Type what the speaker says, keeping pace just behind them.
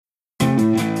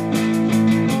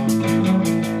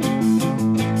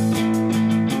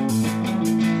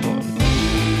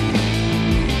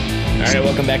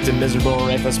Welcome back to Miserable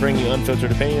Rife. Let's bring you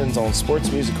unfiltered opinions on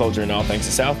sports, music, culture, and all things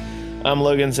the South. I'm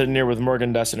Logan, sitting here with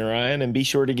Morgan, Dustin, and Ryan. And be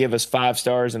sure to give us 5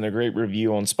 stars and a great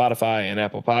review on Spotify and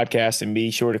Apple Podcasts. And be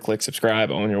sure to click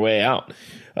subscribe on your way out.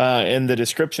 In the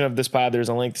description of this pod, there's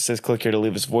a link that says click here to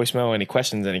leave us a voicemail. Any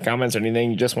questions, any comments, or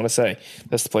anything you just want to say,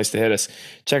 that's the place to hit us.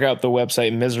 Check out the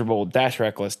website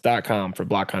miserable-reckless.com for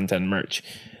block content and merch.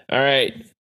 All right.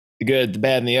 The good, the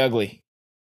bad, and the ugly.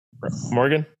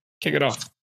 Morgan, kick it off.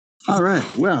 All right.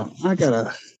 Well, I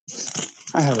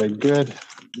have a good,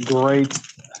 great,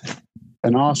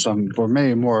 and awesome, or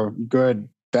maybe more good,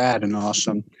 bad, and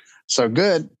awesome. So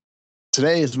good.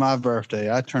 Today is my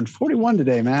birthday. I turned 41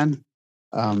 today, man.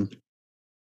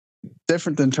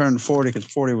 Different than turning 40 because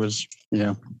 40 was,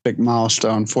 big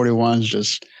milestone. 41 is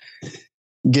just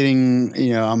getting,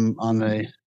 I'm on the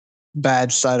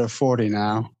bad side of 40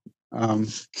 now.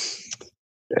 And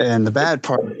the bad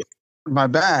part, my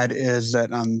bad is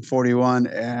that I'm 41,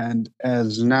 and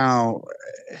as now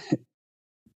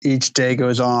each day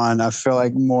goes on, I feel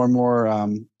like more and more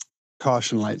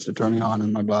caution lights are turning on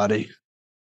in my body.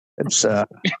 It's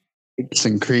creaks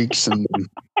and creaks and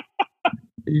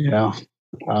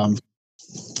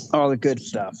all the good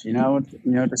stuff. You know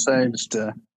what to say. Just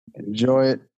enjoy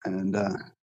it and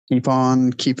keep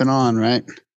on keeping on. Right.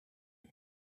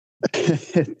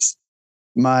 It's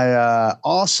my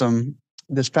awesome.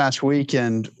 This past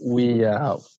weekend, we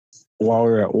while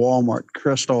we were at Walmart,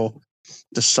 Crystal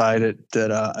decided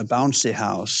that a bouncy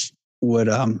house would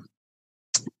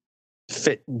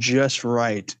fit just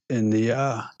right in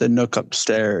the nook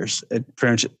upstairs. It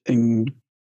pretty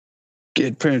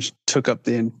much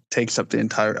takes up the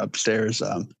entire upstairs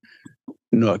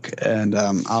nook, and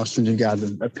I'll send you guys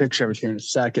a picture of it here in a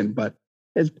second. But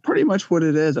it's pretty much what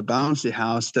it is: a bouncy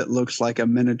house that looks like a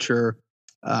miniature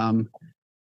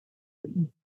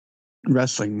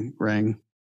wrestling ring.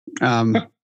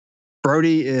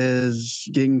 Brody is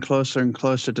getting closer and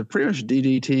closer to pretty much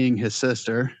DDTing his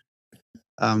sister.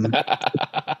 Awesome.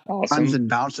 Runs and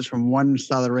bounces from one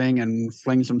side of the ring and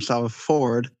flings himself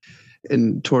forward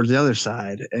and towards the other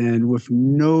side, and with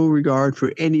no regard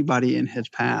for anybody in his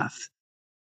path.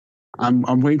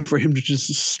 I'm waiting for him to just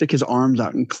stick his arms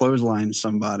out and clothesline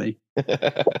somebody.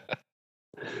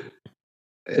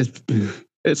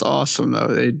 It's awesome though.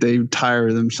 They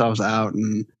tire themselves out,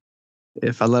 and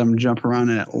if I let them jump around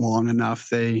in it long enough,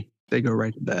 they go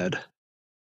right to bed.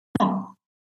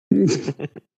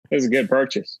 It was a good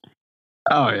purchase.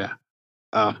 Oh yeah.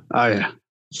 Oh yeah.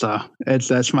 So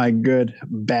that's my good,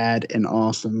 bad, and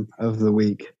awesome of the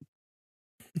week.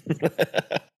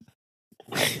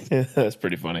 Yeah, that's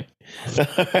pretty funny.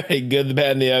 All right, good, the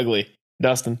bad, and the ugly.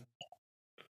 Dustin.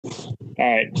 All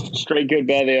right, straight good,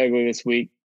 bad, the ugly this week.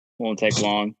 Won't take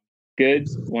long. Good.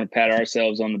 Want to pat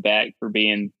ourselves on the back for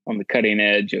being on the cutting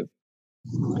edge of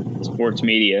sports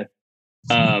media.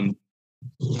 One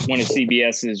of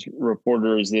CBS's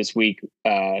reporters this week,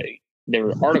 there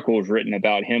were articles written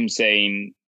about him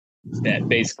saying that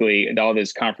basically all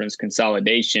this conference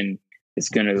consolidation is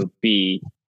going to be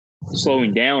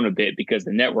slowing down a bit because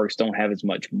the networks don't have as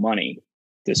much money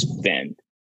to spend.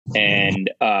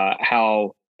 And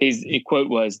how his quote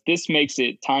was, "This makes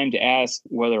it time to ask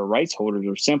whether rights holders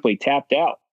are simply tapped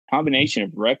out. Combination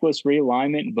of reckless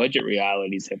realignment and budget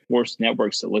realities have forced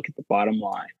networks to look at the bottom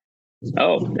line."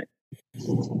 Oh,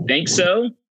 think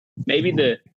so? Maybe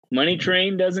the money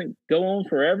train doesn't go on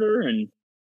forever, and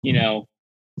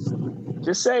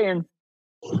just saying.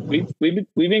 We've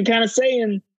been kind of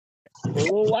saying for a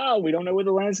little while we don't know what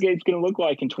the landscape's going to look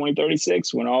like in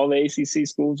 2036 when all the ACC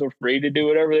schools are free to do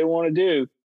whatever they want to do.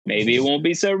 Maybe it won't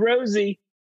be so rosy.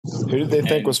 Who did they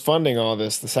think was funding all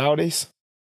this? The Saudis?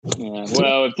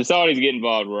 Well, if the Saudis get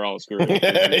involved, we're all screwed.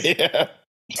 Yeah.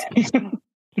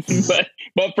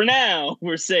 but for now,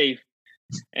 we're safe.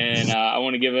 And I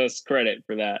want to give us credit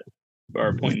for that,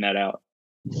 or pointing that out.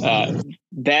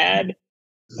 Bad,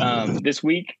 this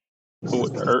week,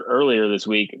 earlier this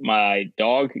week, my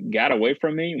dog got away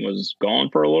from me and was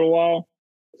gone for a little while.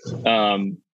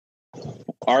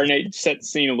 Set the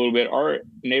scene a little bit. Our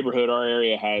neighborhood, our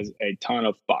area has a ton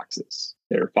of foxes.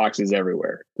 There are foxes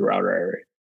everywhere throughout our area.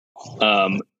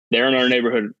 They're in our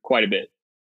neighborhood quite a bit.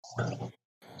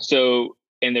 So,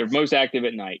 and they're most active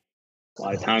at night. A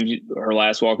lot of times, her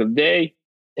last walk of the day,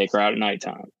 take her out at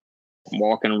nighttime. I'm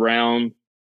walking around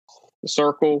the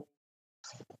circle.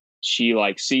 She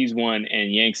sees one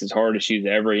and yanks as hard as she's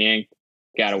ever yanked.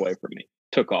 Got away from me.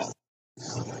 Took off.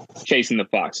 Chasing the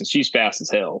fox, and she's fast as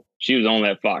hell. She was on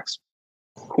that fox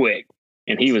quick,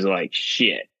 and he was like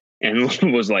shit and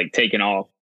was taking off.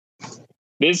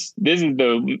 This is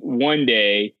the one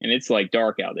day, and it's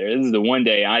dark out there. This is the one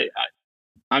day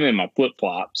I'm in my flip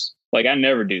flops. Like, I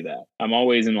never do that. I'm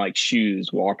always in like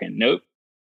shoes walking. Nope.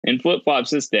 In flip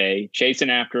flops this day, chasing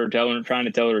after her, trying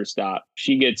to tell her to stop.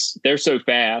 They're so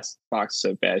fast. Fox is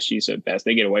so fast. She's so fast.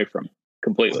 They get away from her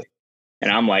completely.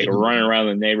 And I'm like running around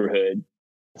the neighborhood.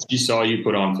 She saw you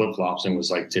put on flip flops and was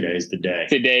like, "Today's the day."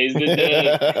 Today's the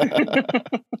day.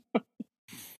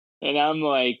 And I'm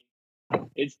like,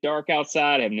 it's dark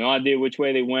outside. I have no idea which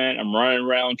way they went. I'm running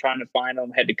around trying to find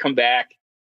them. Had to come back.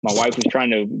 My wife was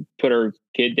trying to put her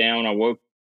kid down. I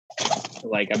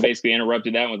basically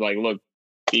interrupted that and was like, look,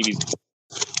 Phoebe's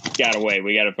got away.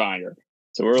 We got to find her.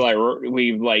 So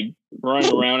we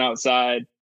running around outside.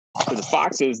 So the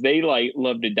foxes, they like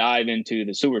love to dive into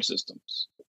the sewer systems.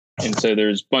 And so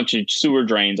there's a bunch of sewer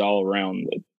drains all around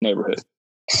the neighborhood.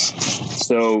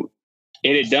 So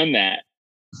it had done that.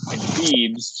 And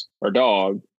Phoebes, our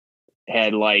dog,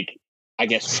 had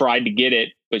tried to get it,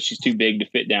 but she's too big to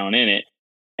fit down in it.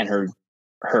 And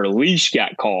her leash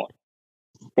got caught,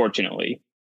 fortunately.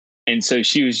 And so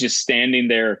she was just standing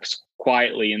there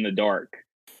quietly in the dark,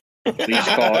 leash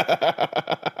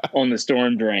caught on the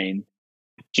storm drain,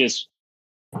 just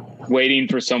waiting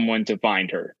for someone to find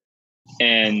her.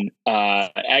 And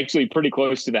actually pretty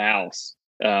close to the house,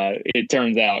 it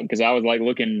turns out, because I was like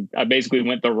looking, I basically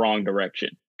went the wrong direction.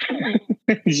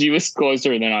 She was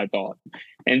closer than I thought.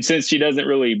 And since she doesn't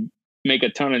really make a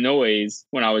ton of noise,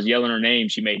 when I was yelling her name,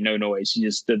 she made no noise. She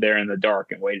just stood there in the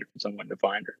dark and waited for someone to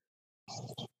find her.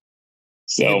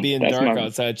 So it being dark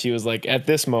outside, she was like, at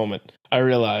this moment, I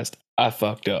realized I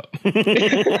fucked up.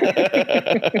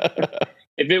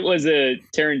 If it was a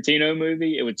Tarantino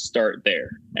movie, it would start there.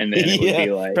 And then it would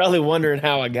be like, probably wondering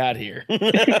how I got here.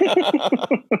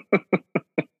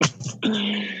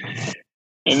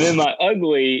 And then my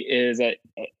ugly is I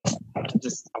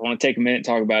want to take a minute and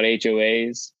talk about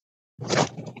HOAs.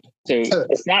 So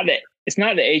it's not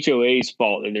the HOA's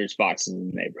fault that there's foxes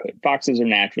in the neighborhood. Foxes are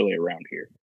naturally around here.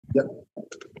 Yep.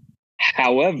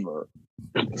 However,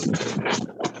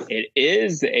 it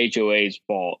is the HOA's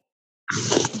fault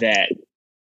that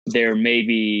they're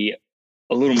maybe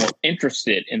a little more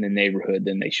interested in the neighborhood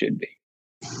than they should be.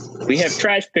 We have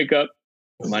trash pickup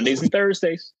Mondays and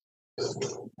Thursdays.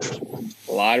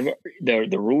 A lot of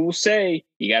the rules say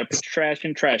you got to put your trash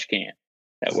in trash can.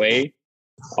 That way,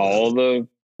 all the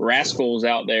rascals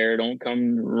out there don't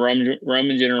come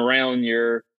rummaging around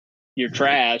your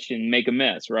trash and make a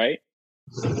mess, right?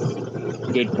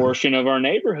 A good portion of our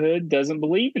neighborhood doesn't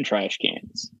believe in trash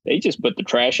cans. They just put the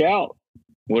trash out.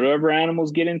 Whatever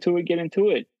animals get into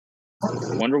it.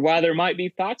 Wonder why there might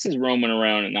be foxes roaming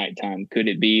around at nighttime. Could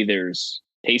it be there's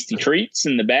tasty treats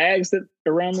in the bags that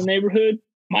around the neighborhood?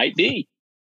 Might be.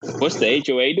 What's the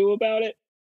HOA do about it?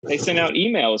 They send out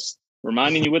emails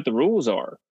reminding you what the rules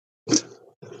are.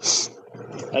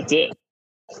 That's it.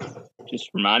 Just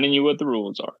reminding you what the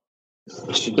rules are.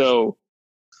 So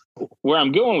where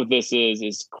I'm going with this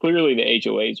is clearly the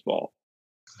HOA's fault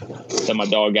that my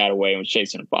dog got away and was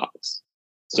chasing a fox.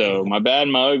 So my bad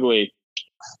and my ugly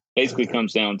basically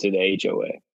comes down to the HOA.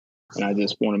 And I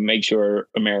just want to make sure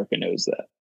America knows that.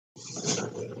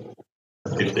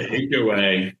 If the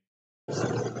HOA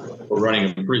were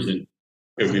running a prison,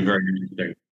 it would be very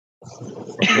interesting.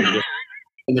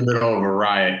 In the middle of a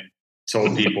riot,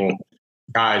 told people,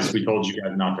 guys, we told you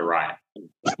guys not to riot.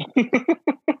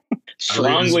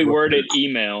 Strongly worded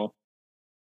email.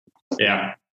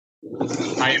 Yeah.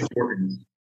 High importance.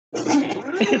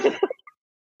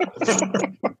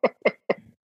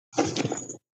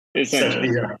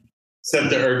 Set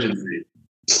the urgency.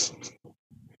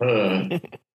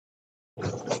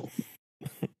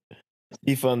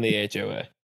 Defund the HOA.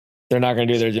 They're not going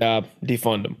to do their job.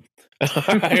 Defund them.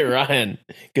 All right, Ryan.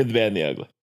 Good, the bad, and the ugly.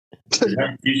 Is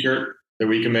that a t-shirt that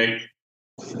we can make?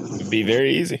 It'd be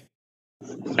very easy.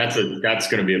 That's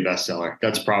going to be a bestseller.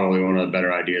 That's probably one of the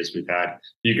better ideas we've had.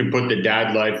 You can put the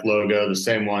Dad Life logo, the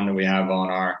same one that we have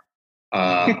on our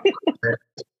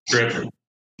trip.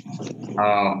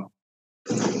 I'll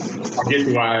get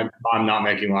to why I'm not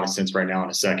making a lot of sense right now in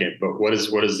a second. But what does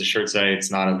the shirt say?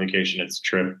 It's not a vacation; it's a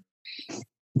trip.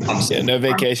 No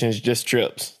vacations, just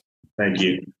trips. Thank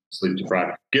you. Sleep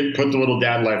deprived. Put the little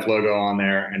Dad Life logo on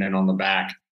there, and then on the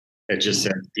back, it just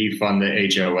says "defund the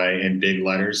HOA" in big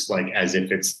letters, like as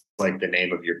if it's like the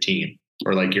name of your team,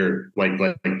 or like your like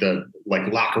the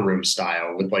locker room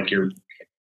style with like your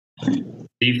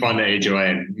defund the HOA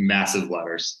in massive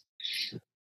letters.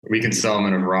 We can sell them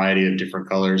in a variety of different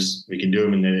colors. We can do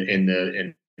them in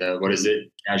the what is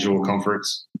it? Casual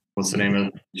comforts. What's the name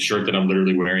of the shirt that I'm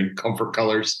literally wearing? Comfort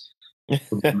colors. The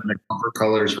comfort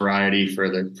colors variety for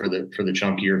the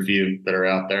chunkier few that are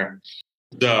out there.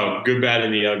 So good, bad,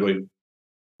 and the ugly.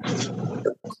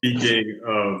 Speaking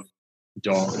of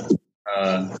dog,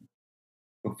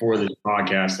 before this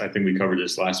podcast, I think we covered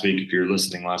this last week. If you're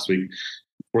listening last week,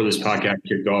 before this podcast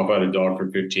kicked off, I had a dog for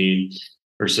 15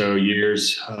 or so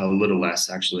years, a little less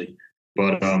actually,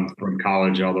 but from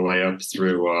college all the way up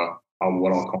through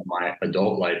what I'll call my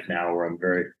adult life now, where I'm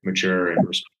very mature and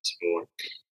responsible.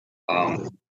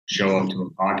 Show up to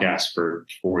a podcast for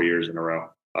 4 years in a row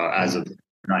as of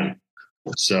tonight.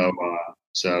 So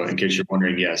in case you're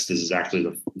wondering, yes, this is actually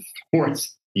the 4th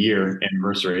year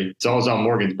anniversary. It's always on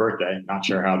Morgan's birthday. Not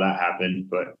sure how that happened,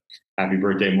 but happy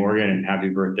birthday, Morgan, and happy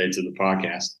birthday to the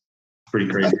podcast. Pretty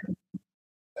crazy.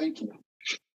 Thank you.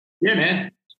 Yeah,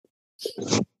 man.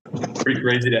 Pretty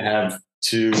crazy to have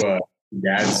 2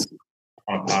 dads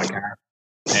on a podcast,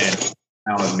 and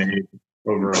now I've made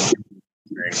over 100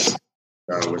 things.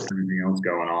 So with everything else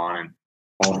going on and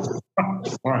all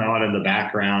going on in the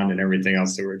background and everything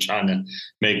else that we're trying to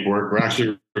make work, we're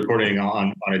actually recording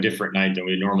on a different night than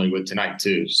we normally would tonight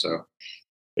too. So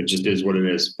it just is what it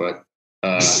is. But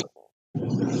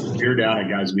we were down at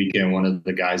Guys Weekend. One of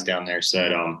the guys down there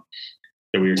said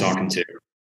that we were talking to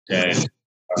that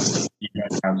you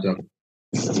guys have some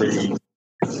pretty.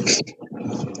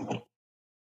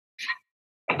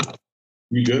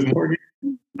 You good, Morgan?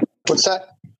 What's that?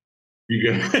 You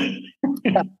good?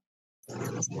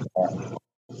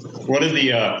 One of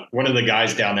the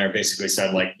guys down there basically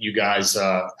said, like, you guys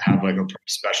have like a pretty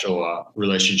special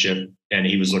relationship, and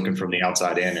he was looking from the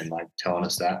outside in and like telling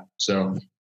us that. So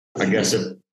I guess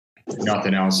if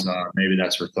nothing else, maybe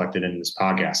that's reflected in this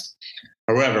podcast.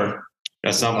 However,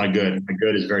 that's not my good. My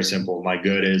good is very simple. My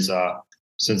good is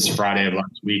since Friday of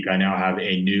last week, I now have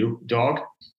a new dog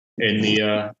in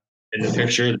the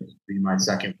picture. This will be my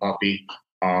second puppy.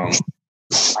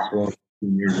 15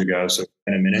 years ago, so it's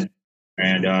been a minute,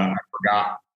 and I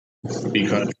forgot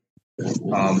because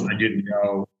I didn't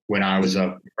know when I was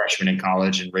a freshman in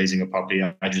college and raising a puppy.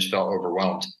 I just felt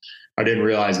overwhelmed. I didn't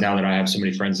realize now that I have so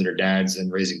many friends that are dads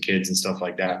and raising kids and stuff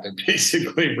like that, that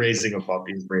basically raising a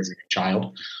puppy is raising a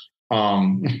child.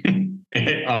 I'm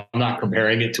not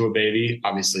comparing it to a baby.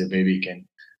 Obviously, a baby can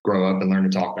grow up and learn to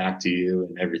talk back to you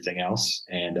and everything else,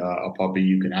 and a puppy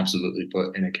you can absolutely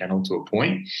put in a kennel to a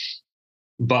point.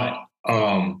 But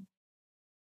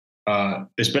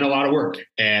it's been a lot of work,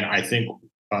 and I think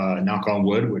knock on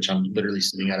wood, which I'm literally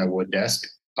sitting at a wood desk,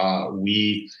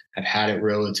 we have had it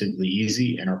relatively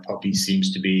easy, and our puppy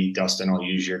seems to be, Dustin, I'll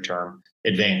use your term,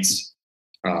 advanced,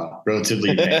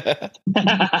 relatively advanced.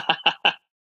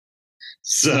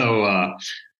 So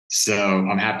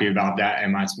I'm happy about that,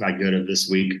 and that's my good of this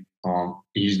week.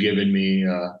 He's given me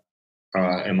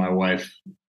and my wife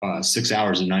 6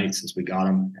 hours a night since we got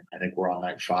him. I think we're on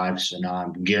night 5, so now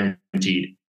I'm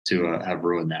guaranteed to have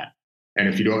ruined that. And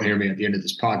if you don't hear me at the end of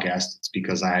this podcast, it's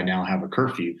because I now have a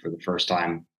curfew for the first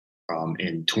time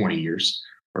in 20 years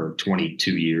or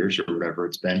 22 years or whatever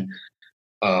it's been.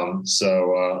 And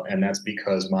that's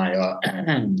because my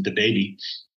the baby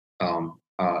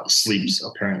sleeps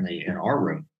apparently in our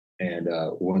room. And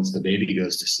once the baby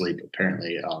goes to sleep,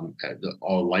 apparently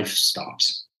all life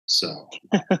stops. So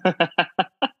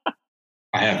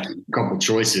I have a couple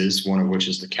choices, one of which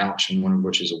is the couch and one of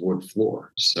which is a wood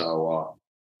floor. So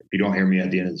if you don't hear me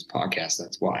at the end of this podcast,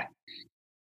 that's why.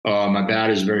 My bad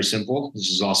is very simple. This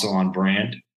is also on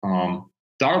brand. Thought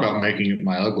about making it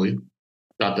my ugly.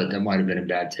 Thought that might have been in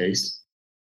bad taste.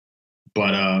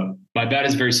 But my bad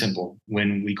is very simple.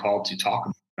 When we called to talk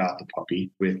about the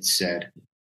puppy with said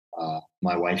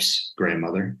my wife's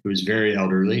grandmother, who is very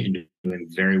elderly and doing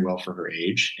very well for her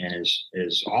age and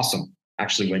is awesome.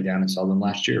 Actually went down and saw them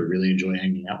last year. Really enjoy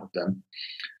hanging out with them.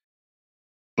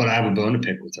 But I have a bone to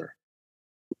pick with her.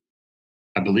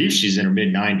 I believe she's in her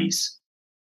mid-90s.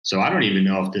 So I don't even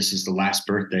know if this is the last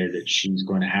birthday that she's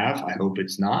going to have. I hope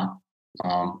it's not.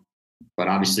 But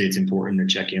obviously it's important to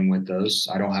check in with those.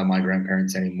 I don't have my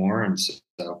grandparents anymore. And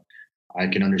so I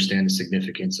can understand the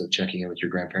significance of checking in with your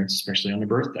grandparents, especially on their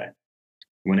birthday.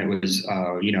 When it was,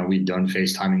 we'd done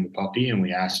FaceTiming the puppy and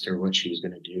we asked her what she was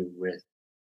going to do with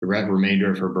the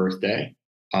remainder of her birthday.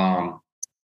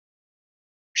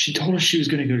 She told us she was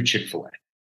going to go to Chick-fil-A.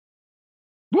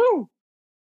 Woo!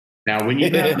 Now, when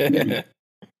you have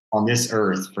on this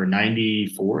earth for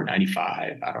 94,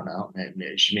 95, I don't know.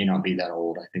 She may not be that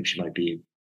old. I think she might be.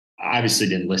 I obviously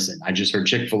didn't listen. I just heard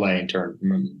Chick-fil-A and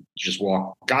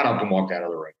got up and walked out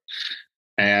of the room.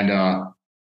 And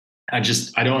I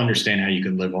don't understand how you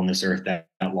can live on this earth that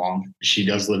long. She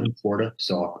does live in Florida,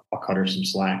 so I'll cut her some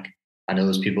slack. I know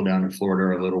those people down in Florida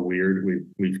are a little weird.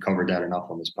 We've covered that enough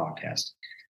on this podcast.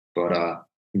 But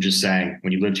I'm just saying,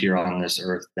 when you lived here on this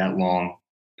earth that long,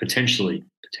 potentially,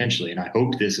 and I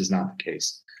hope this is not the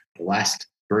case, The last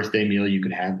birthday meal you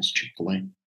could have is Chick-fil-A.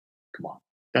 Come on.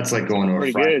 That's like going to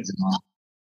a Fridays.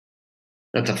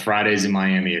 That's a Fridays in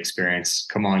Miami experience.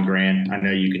 Come on, Grant. I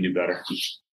know you can do better.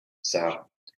 So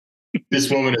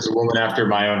this woman is a woman after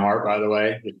my own heart, by the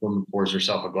way. This woman pours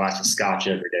herself a glass of scotch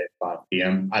every day at 5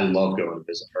 p.m. I love going to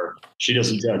visit her. She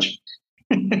doesn't judge.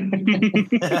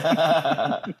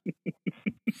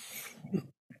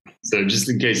 So just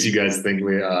in case you guys think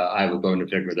I have a bone to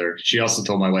pick with her, she also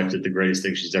told my wife that the greatest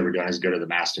thing she's ever done is go to the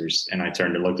Masters. And I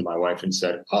turned and looked at my wife and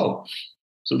said, oh,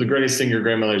 so the greatest thing your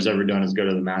grandmother's ever done is go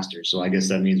to the Masters. So I guess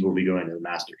that means we'll be going to the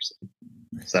Masters.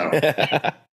 So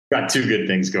got two good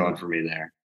things going for me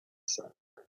there. So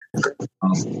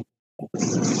ugly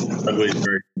is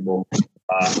very simple.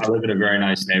 I live in a very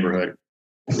nice neighborhood,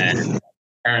 and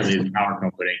apparently the power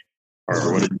company,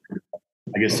 or what is it?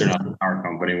 I guess they're not the power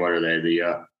company. What are they?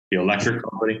 The electric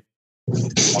company.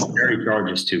 Very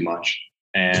charges too much,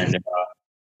 and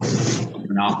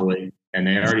monopoly, and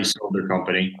they already sold their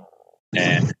company,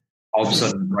 and all of a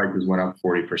sudden the prices went up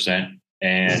 40%,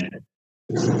 and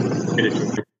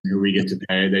who we get to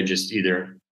pay. They just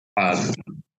either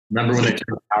remember when they turned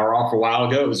the power off a while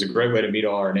ago? It was a great way to meet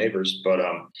all our neighbors. But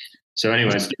so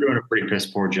anyways, they're doing a pretty piss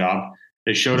poor job.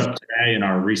 They showed up today in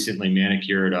our recently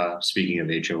manicured, speaking of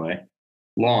HOA,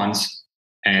 lawns,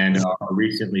 and a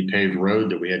recently paved road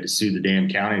that we had to sue the damn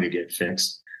county to get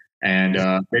fixed. And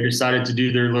they decided to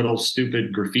do their little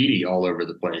stupid graffiti all over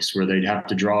the place where they'd have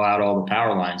to draw out all the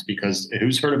power lines, because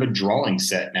who's heard of a drawing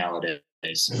set nowadays?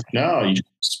 No, you just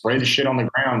spray the shit on the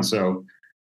ground. So,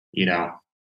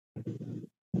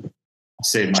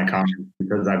 save my comments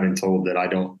because I've been told that I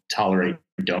don't tolerate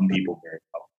dumb people very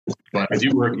well. But I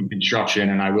do work in construction,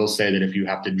 and I will say that if you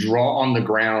have to draw on the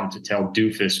ground to tell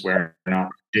doofus where not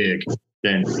to dig,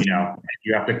 then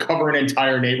you have to cover an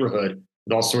entire neighborhood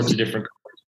with all sorts of different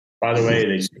colors. By the way,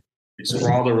 they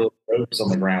sprawl the ropes on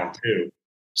the ground too.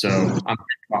 So I'm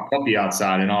taking my puppy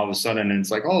outside, and all of a sudden it's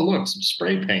like, oh look, some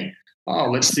spray paint.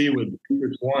 Oh, let's see what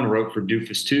Doofus 1 wrote for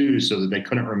Doofus 2 so that they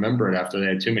couldn't remember it after they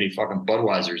had too many fucking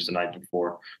Budweisers the night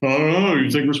before. I don't know. You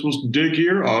think we're supposed to dig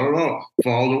here? I don't know.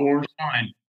 Follow the orange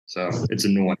line. So it's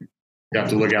annoying. You have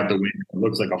to look out the window. It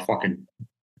looks like a fucking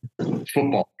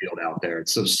football field out there.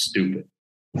 It's so stupid.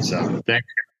 So thanks,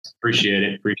 guys. Appreciate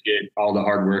it. Appreciate all the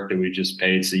hard work that we just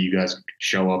paid so you guys can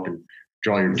show up and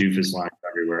draw your Doofus lines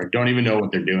everywhere. Don't even know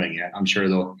what they're doing yet. I'm sure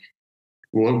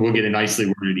we'll get a nicely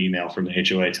worded email from the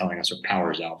HOA telling us our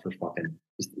power's out for fucking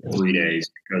 3 days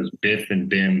because Biff and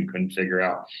Bim couldn't figure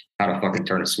out how to fucking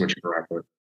turn a switch correctly.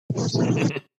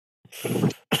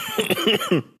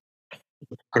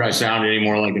 Could I sound any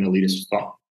more like an elitist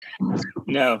fuck?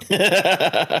 No.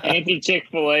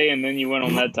 Anti-Chick-fil-A, and then you went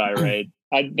on that tirade.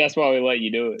 That's why we let you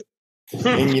do it.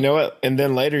 And you know what? And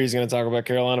then later he's going to talk about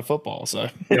Carolina football. So.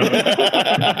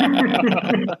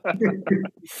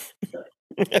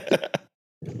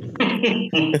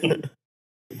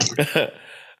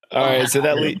 All right, so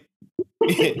that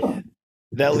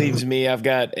leaves me. I've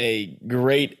got a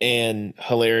great and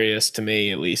hilarious, to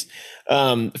me at least.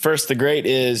 First, the great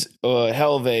is a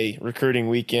hell of a recruiting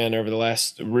weekend over the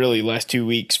last 2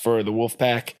 weeks for the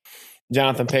Wolfpack.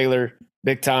 Jonathan Paylor,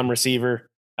 big time receiver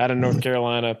out of North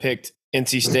Carolina, picked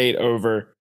NC State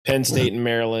over Penn State and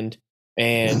Maryland,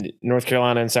 and North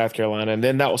Carolina and South Carolina, and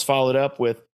then that was followed up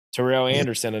with Terrell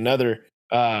Anderson, another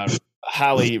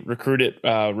highly recruited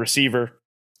receiver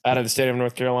out of the state of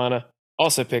North Carolina,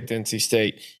 also picked NC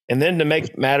State. And then to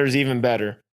make matters even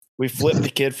better, we flipped the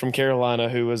kid from Carolina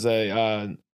who was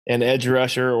an edge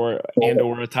rusher or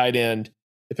a tight end,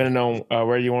 depending on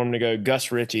where you want him to go, Gus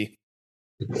Ritchie.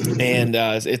 And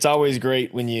it's always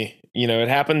great when it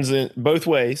happens in both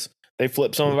ways. They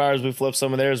flip some of ours, we flip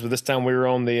some of theirs, but this time we were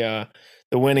on the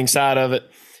winning side of it.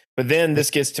 But then this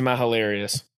gets to my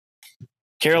hilarious.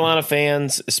 Carolina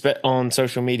fans on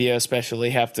social media especially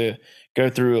have to go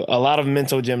through a lot of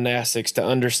mental gymnastics to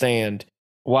understand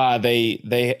why they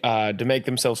to make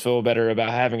themselves feel better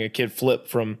about having a kid flip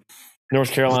from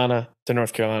North Carolina to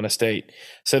North Carolina State.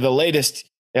 So the latest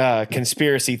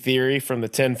conspiracy theory from the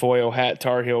Tinfoil Hat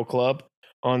Tar Heel Club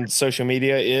on social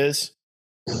media is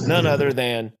none other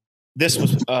than this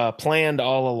was planned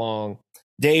all along.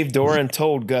 Dave Doran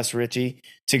told Gus Ritchie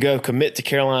to go commit to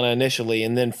Carolina initially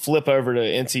and then flip over to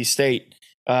NC State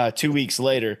 2 weeks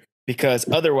later, because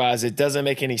otherwise it doesn't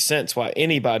make any sense why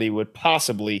anybody would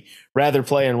possibly rather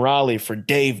play in Raleigh for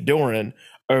Dave Doran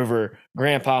over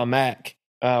Grandpa Mac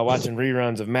watching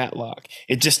reruns of Matlock.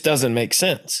 It just doesn't make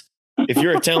sense. if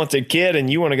you're a talented kid and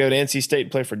you want to go to NC State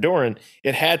and play for Doran,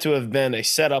 it had to have been a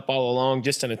setup all along,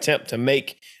 just an attempt to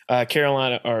make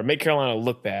Carolina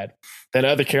look bad. Then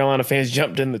other Carolina fans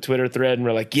jumped in the Twitter thread and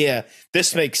were like, yeah,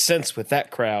 this makes sense with that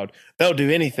crowd. They'll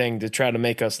do anything to try to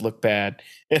make us look bad.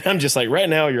 And I'm just like, right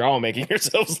now, you're all making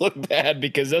yourselves look bad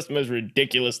because that's the most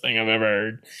ridiculous thing I've ever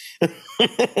heard.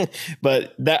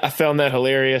 But I found that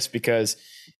hilarious because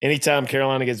anytime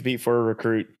Carolina gets beat for a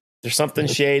recruit, there's something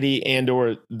shady and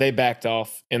or they backed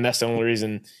off. And that's the only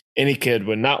reason any kid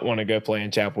would not want to go play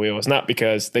in Chapel Hill. It's not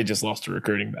because they just lost a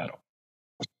recruiting battle.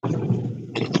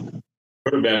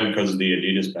 Could have been because of the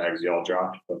Adidas bags y'all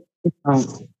dropped.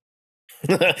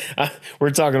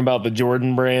 We're talking about the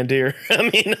Jordan brand here.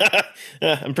 I mean,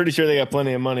 I'm pretty sure they got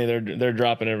plenty of money. They're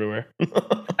dropping everywhere.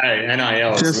 Hey,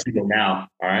 NIL is legal now.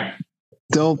 All right,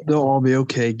 they'll all be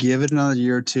okay. Give it another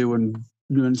year or two when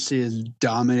UNC is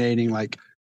dominating like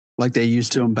they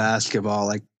used to in basketball,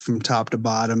 like from top to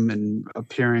bottom and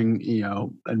appearing,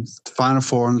 and Final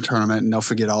Four in the tournament, and they'll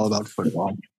forget all about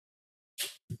football.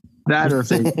 That, or if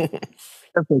they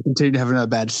continue to have another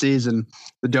bad season,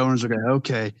 the donors are going,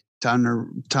 okay, time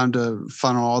to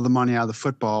funnel all the money out of the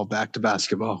football back to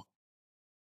basketball.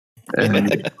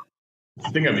 And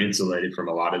I think I'm insulated from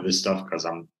a lot of this stuff because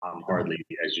I'm hardly,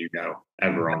 as you know,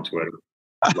 ever on Twitter.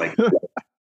 Like,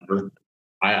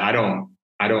 I don't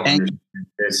understand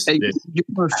this. You're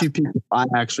one of a few people I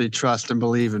actually trust and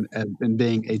believe in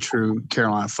being a true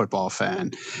Carolina football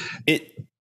fan.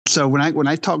 So when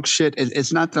I talk shit,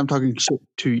 it's not that I'm talking shit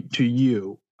to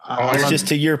you. It's just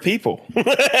to your people,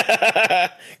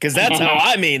 because that's how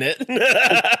I mean it.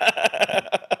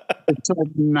 It's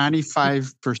like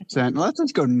 95%. Let's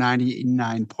just go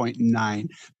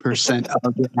 99.9%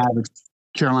 of the average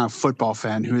Carolina football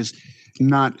fan who is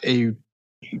not a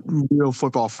real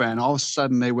football fan. All of a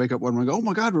sudden, they wake up one morning and go, "Oh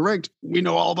my God, we're ranked. We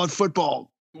know all about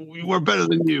football. We're better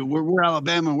than you. We're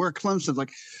Alabama. We're Clemson."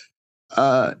 Like,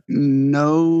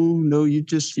 no,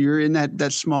 you're in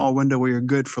that small window where you're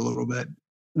good for a little bit.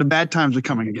 The bad times are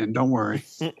coming again. Don't worry.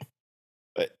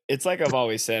 But it's like I've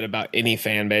always said about any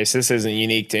fan base. This isn't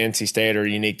unique to NC State or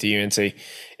unique to UNC.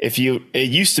 It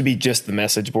used to be just the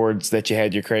message boards that you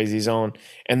had your crazies on.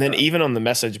 And then even on the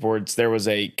message boards, there was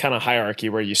a kind of hierarchy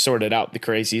where you sorted out the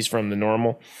crazies from the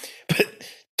normal. But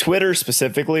Twitter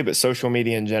specifically, but social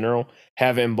media in general,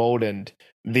 have emboldened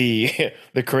the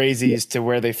crazies to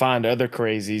where they find other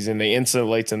crazies and they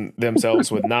insulate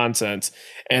themselves with nonsense.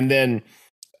 And then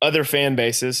other fan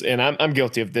bases, and I'm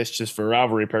guilty of this just for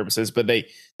rivalry purposes, but they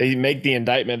make the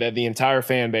indictment that the entire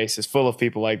fan base is full of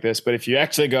people like this. But if you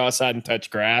actually go outside and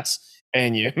touch grass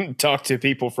and you talk to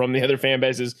people from the other fan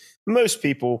bases, most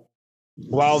people,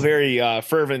 while very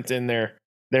fervent in their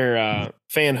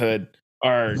fanhood,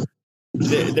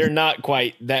 they're not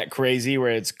quite that crazy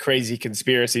where it's crazy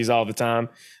conspiracies all the time.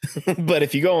 But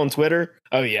if you go on Twitter,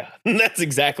 oh yeah, that's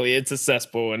exactly, it's a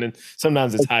cesspool, and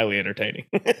sometimes it's highly entertaining.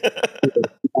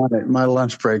 My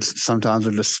lunch breaks sometimes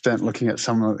are just spent looking at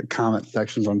some of the comment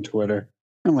sections on Twitter.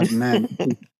 I'm like, man,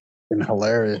 it's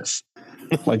hilarious.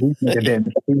 Like, you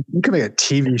can make a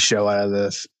TV show out of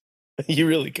this. You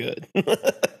really could.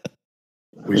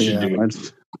 We should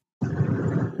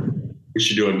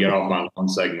do a get off my lawn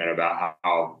segment about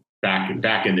how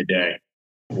back in the day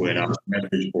when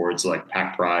message boards like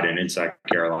Pack Pride and Inside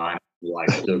Carolina were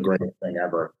like the greatest thing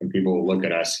ever, and people would look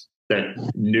at us that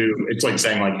knew, it's like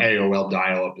saying like AOL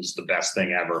dial-up is the best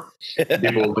thing ever.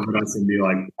 People will look at us and be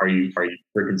like, are you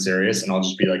freaking serious? And I'll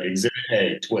just be like, Exhibit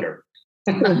A, Twitter.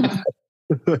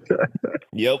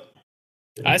 Yep.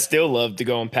 I still love to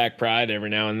go on Pack Pride every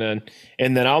now and then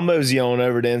I'll mosey on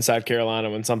over to Inside Carolina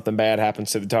when something bad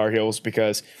happens to the Tar Heels,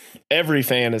 because every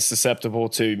fan is susceptible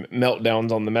to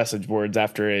meltdowns on the message boards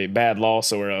after a bad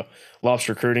loss or a lost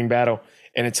recruiting battle.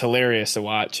 And it's hilarious to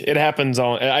watch. It happens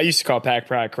I used to call Pack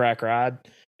Pride Crack Ride,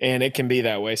 and it can be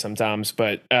that way sometimes,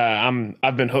 but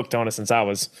I've been hooked on it since I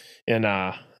was in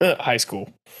high school.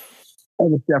 It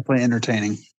was definitely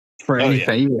entertaining for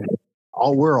anything. Yeah.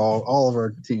 All of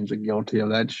our teams are guilty of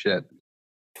that shit.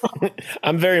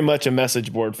 I'm very much a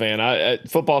message board fan.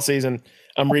 Football season,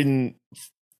 I'm reading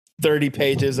 30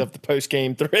 pages of the post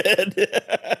game thread.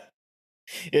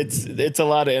 It's a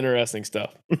lot of interesting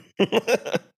stuff.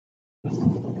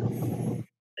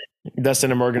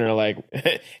 Dustin and Morgan are like,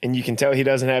 and you can tell he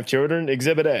doesn't have children.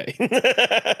 Exhibit A.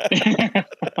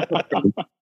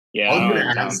 Yeah, I don't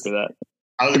have time for that.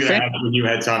 I was going to ask when you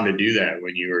had time to do that,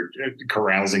 when you were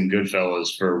carousing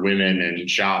Goodfellas for women and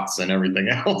shots and everything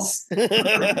else. The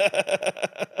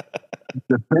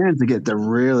fans that get the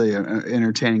really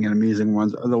entertaining and amusing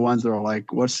ones are the ones that are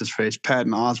like, what's his face?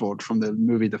 Patton Oswalt from the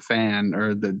movie The Fan,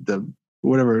 or the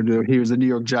whatever. He was a New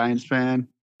York Giants fan.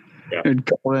 Yeah.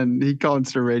 And he called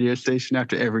into the radio station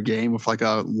after every game with like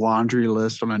a laundry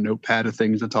list on a notepad of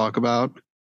things to talk about.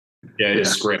 Yeah,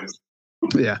 his script.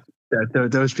 Yeah.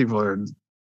 Those people are,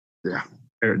 they're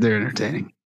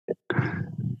entertaining.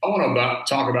 I want to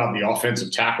talk about the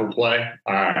offensive tackle play.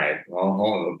 All right. Well,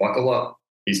 hold on, buckle up.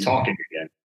 He's talking again.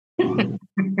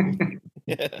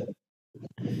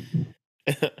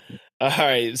 All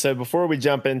right. So before we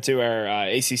jump into our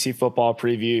ACC football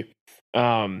preview,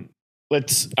 I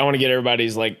want to get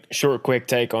everybody's like short, quick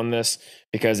take on this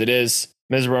because it is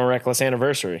Miserable and Reckless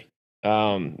anniversary.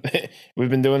 We've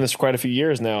been doing this for quite a few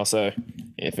years now. So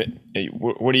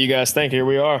what do you guys think? Here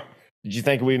we are. Did you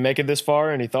think we'd make it this far?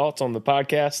 Any thoughts on the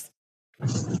podcast?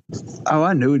 Oh,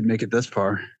 I knew we'd make it this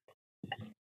far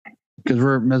because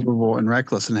we're miserable and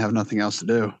reckless and have nothing else to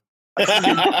do.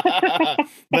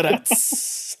 But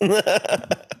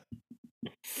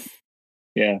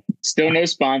yeah, still no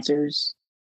sponsors.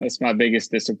 That's my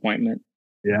biggest disappointment.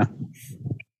 Yeah.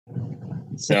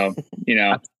 So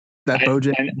that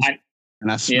Bojangles,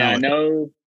 and I smell I know.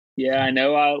 Yeah, I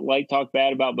know. I like talk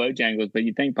bad about Bojangles, but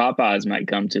you think Popeyes might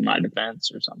come to my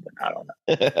defense or something? I don't know.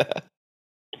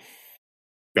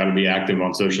 Got to be active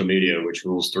on social media, which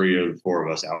rules 3 of the 4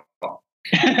 of us out.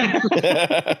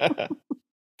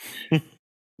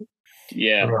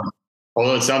 Yeah.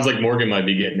 Although it sounds like Morgan might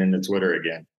be getting into Twitter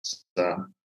again. So,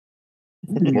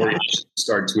 Morgan,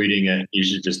 you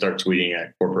should just start tweeting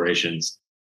at corporations.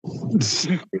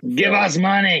 Give us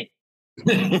money.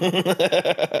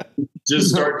 Just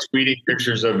start tweeting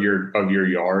pictures of your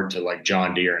yard to like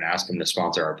John Deere and ask him to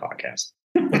sponsor our podcast.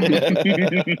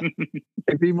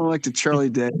 It'd be more like the Charlie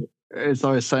Day. It's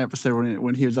always sign up said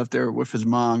when he was up there with his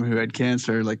mom who had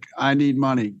cancer. Like, I need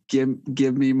money. Give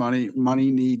me money.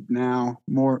 Money need now.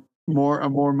 More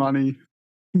money.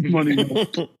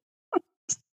 Money.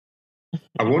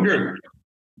 I wonder.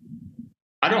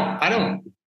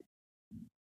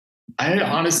 I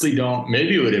honestly don't.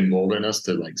 Maybe it would embolden us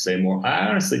to like say more. I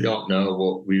honestly don't know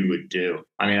what we would do.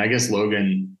 I mean, I guess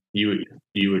Logan, you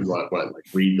would what like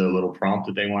read the little prompt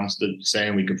that they want us to say,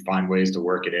 and we could find ways to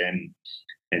work it in.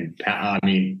 And I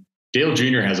mean, Dale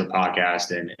Jr. has a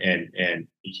podcast, and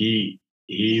he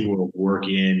will work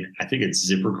in. I think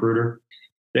it's ZipRecruiter.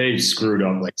 They've screwed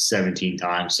up like 17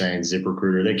 times saying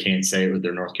ZipRecruiter. They can't say it with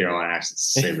their North Carolina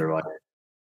accents to save their life.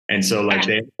 And so like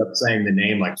they ended up saying the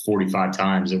name like 45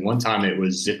 times. And one time it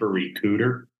was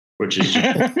ZipRecruiter, which is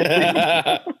just,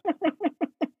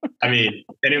 I mean,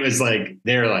 and it was like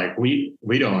they're like, we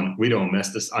don't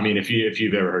mess this. I mean, if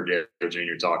you've ever heard Dale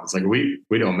Jr. talk, it's like we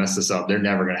don't mess this up. They're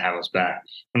never gonna have us back.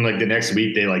 And like the next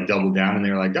week they like doubled down and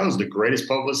they were like, that was the greatest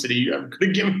publicity you ever could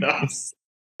have given us.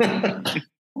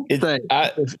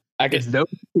 If those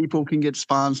people can get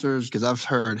sponsors, because I've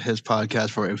heard his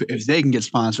podcast for if they can get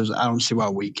sponsors, I don't see why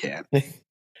we can't.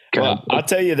 Well, I'll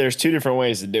tell you, there's 2 different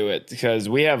ways to do it because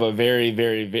we have a very,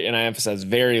 very, and I emphasize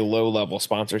very low level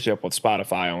sponsorship with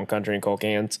Spotify on Country and Cold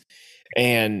Cans.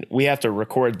 And we have to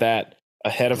record that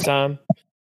ahead of time,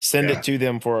 send it to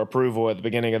them for approval at the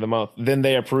beginning of the month. Then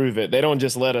they approve it. They don't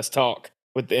just let us talk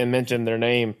and mention their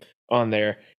name on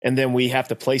there. And then we have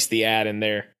to place the ad in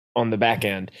there on the back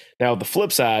end. Now, the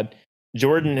flip side,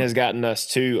 Jordan has gotten us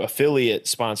 2 affiliate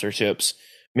sponsorships,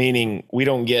 meaning we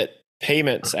don't get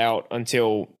payments out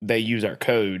until they use our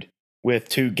code with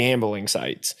 2 gambling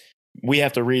sites. We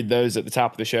have to read those at the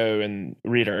top of the show and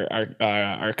read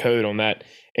our code on that.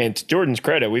 And to Jordan's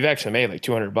credit, we've actually made like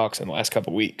 $200 in the last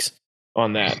couple of weeks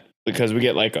on that because we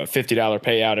get like a $50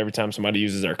 payout every time somebody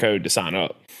uses our code to sign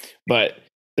up. But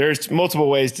there's multiple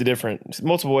ways to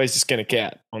skin a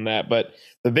cat on that. But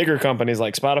the bigger companies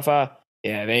like Spotify,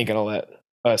 yeah, they ain't gonna let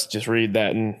us just read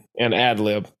that and ad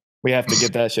lib. We have to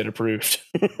get that shit approved.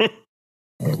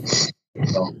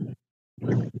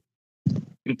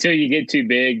 Until you get too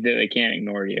big that they can't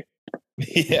ignore you.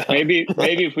 Yeah. Maybe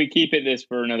if we keep it this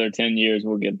for another 10 years,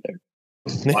 we'll get there.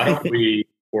 Why don't we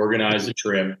organize a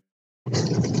trip?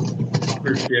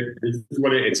 Sponsorship. This is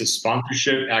what it's a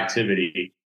sponsorship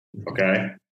activity.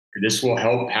 Okay. This will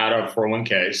help pad up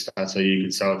 401ks. That's how you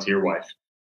can sell it to your wife.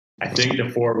 I think the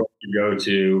 4 of us should go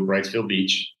to Wrightsville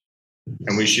Beach,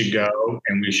 and we should go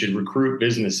and we should recruit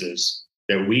businesses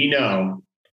that we know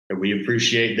that we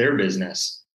appreciate their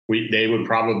business. They would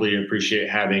probably appreciate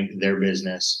having their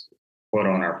business put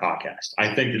on our podcast.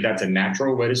 I think that that's a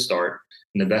natural way to start.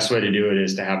 And the best way to do it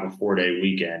is to have a 4-day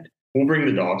weekend. We'll bring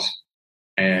the dogs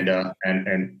and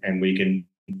we can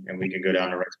go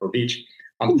down to Wrightsville Beach.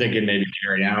 I'm thinking maybe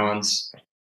Jerry Allen's,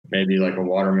 maybe like a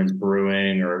Waterman's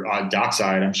Brewing or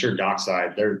Dockside. I'm sure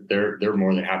Dockside, they're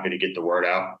more than happy to get the word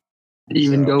out.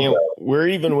 Even So, go. we're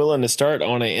even willing to start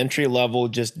on an entry level,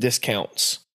 just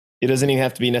discounts. It doesn't even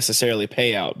have to be necessarily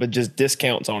payout, but just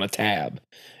discounts on a tab,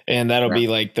 and that'll be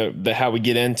like the how we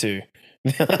get into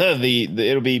the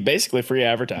it'll be basically free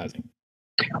advertising.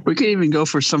 We could even go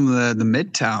for some of the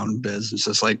midtown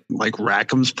businesses like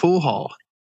Rackham's Pool Hall.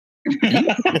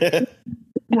 You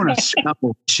want to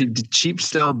smell cheap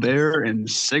stale beer and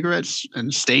cigarettes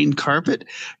and stained carpet?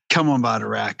 Come on by to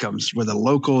Rackham's, where the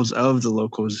locals of the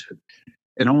locals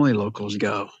and only locals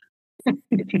go.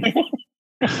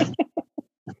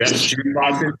 best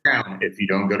jukebox in town if you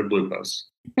don't go to Blue Post.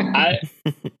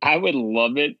 I would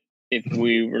love it if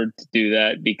we were to do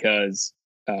that because,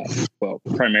 well,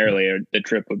 primarily the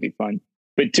trip would be fun,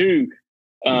 but two,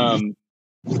 I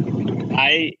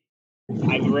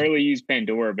rarely use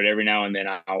Pandora, but every now and then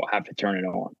I'll have to turn it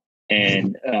on,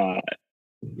 and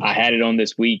I had it on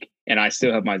this week, and I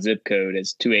still have my zip code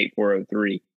as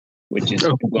 28403, which is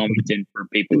Wilmington for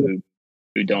people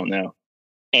who don't know.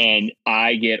 And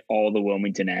I get all the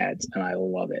Wilmington ads, and I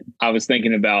love it. I was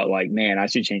thinking about like, man, I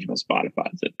should change my Spotify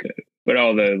zip code. But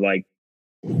although like,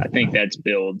 I think that's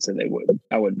billed, so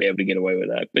I wouldn't be able to get away with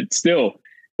that. But still,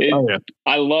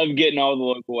 I love getting all the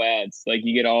local ads. Like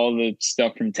you get all the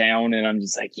stuff from town, and I'm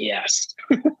just like, yes.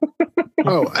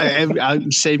 I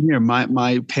same here.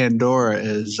 My Pandora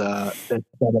is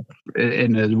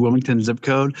in the Wilmington zip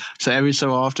code. So every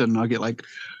so often I'll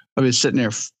be sitting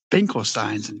there,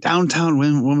 Finkelstein's in downtown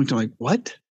Wilmington. Like,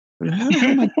 what? How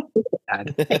am I doing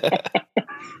that?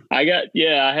 I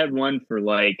had one for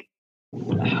like,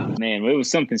 oh, man, it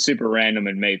was something super random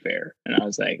in Mayfair. And I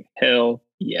was like, hell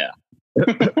yeah.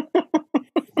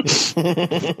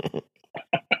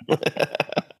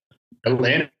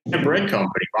 Atlanta Bread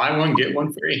Company, buy one, get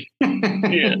one free.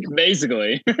 Yeah,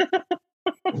 basically.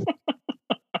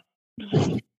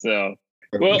 So,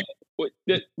 well,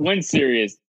 one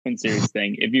serious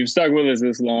thing. If you've stuck with us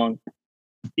this long,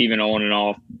 even on and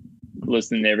off,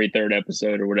 listening to every third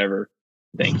episode or whatever,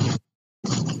 thank you.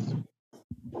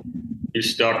 You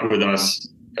stuck with us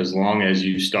as long as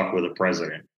you stuck with a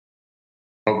president.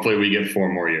 Hopefully we get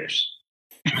 4 more years.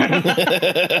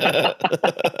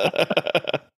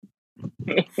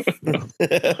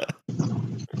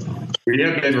 We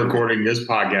have been recording this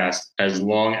podcast as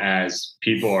long as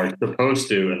people are supposed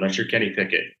to, unless you're Kenny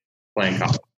Pickett playing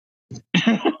college.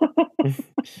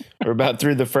 We're about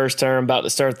through the first term, about to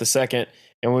start the second,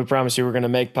 and we promise you we're going to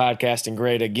make podcasting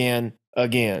great again.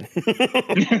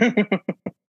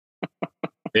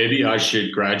 Maybe I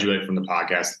should graduate from the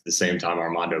podcast at the same time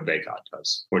Armando Bacot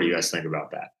does. What do you guys think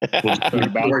about that?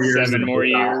 About 7 more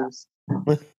years.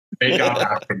 Bacot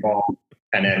basketball,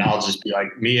 and then I'll just be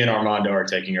like, me and Armando are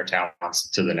taking our talents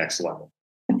to the next level.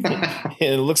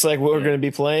 It looks like we're going to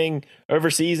be playing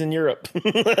overseas in Europe.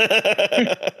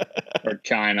 Or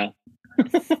China.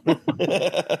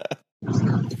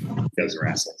 Those are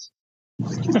assholes.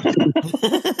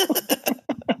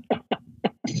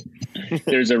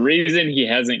 There's a reason he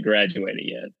hasn't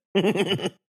graduated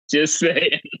yet. Just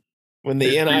saying. When the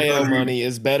NIL money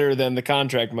is better than the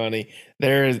contract money,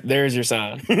 there's your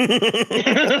sign.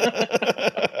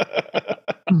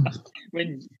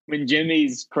 When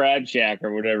Jimmy's Crab Shack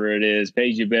or whatever it is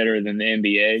pays you better than the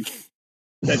NBA,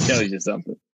 that tells you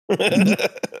something. Hey,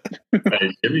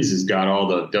 Jimmy's has got all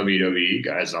the WWE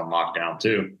guys on lockdown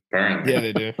too, apparently. Yeah,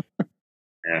 they do.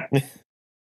 Yeah.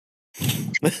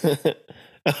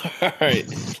 All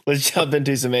right, let's jump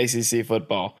into some ACC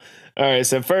football. All right,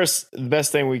 so first, the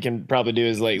best thing we can probably do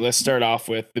is let's start off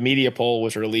with the media poll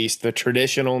was released, the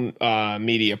traditional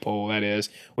media poll, that is.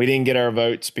 We didn't get our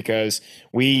votes because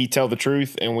we tell the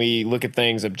truth and we look at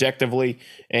things objectively,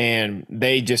 and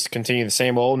they just continue the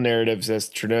same old narratives as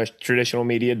traditional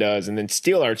media does and then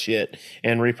steal our shit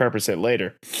and repurpose it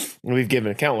later. And we've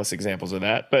given countless examples of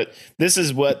that, but this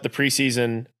is what the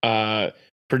preseason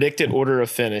predicted order of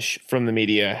finish from the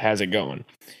media has it going.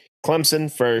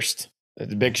 Clemson first.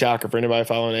 It's a big shocker for anybody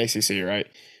following ACC, right?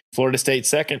 Florida State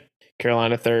second,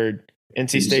 Carolina third,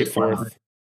 NC State fourth.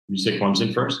 You say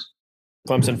Clemson first?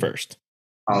 Clemson first.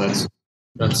 Oh,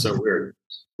 that's so weird.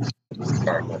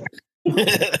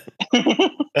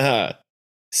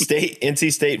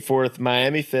 NC State fourth,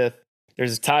 Miami fifth.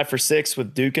 There's a tie for sixth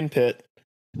with Duke and Pitt.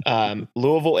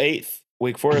 Louisville eighth,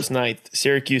 Wake Forest ninth,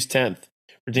 Syracuse 10th,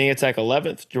 Virginia Tech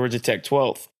 11th, Georgia Tech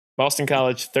 12th. Boston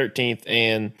College 13th,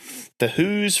 and the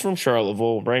Who's from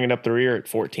Charlottesville bringing up the rear at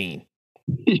 14.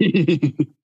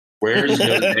 Where's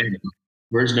Notre Dame?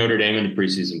 Where's Notre Dame in the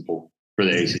preseason poll for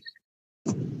the ACC?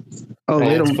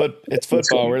 It's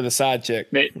football. We're the side chick.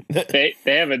 They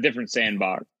have a different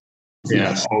sandbox.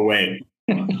 Yeah. Oh wait.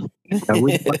 Yeah,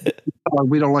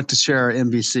 we don't like to share our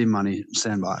NBC money,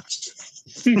 Sandbox.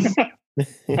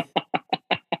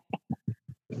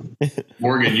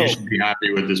 Morgan, you should be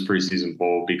happy with this preseason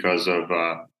poll because of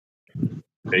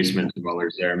basement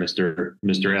dwellers there, Mr.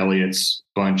 Elliott's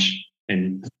bunch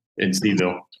in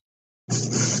Seaville.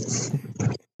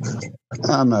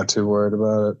 I'm not too worried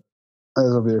about it.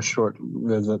 It'll be a short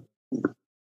visit.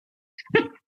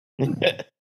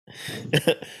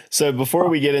 So before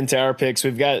we get into our picks,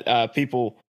 we've got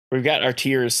our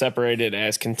tiers separated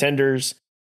as contenders,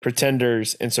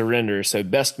 pretenders, and surrenders. So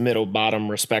best, middle, bottom,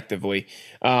 respectively.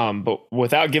 But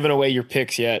without giving away your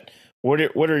picks yet, what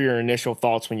are your initial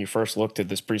thoughts when you first looked at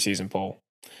this preseason poll?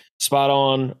 Spot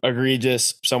on,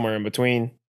 egregious, somewhere in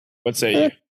between. What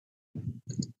say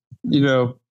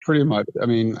you? Pretty much. I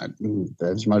mean,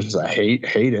 as much as I hate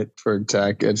it for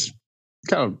Tech, it's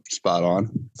kind of spot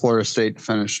on. Florida State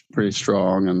finished pretty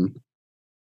strong, and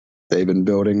they've been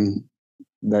building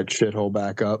that shithole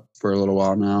back up for a little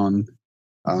while now. And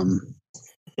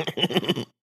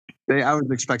I was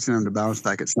expecting them to bounce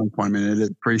back at some point. I mean, it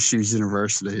is Pre-Shoes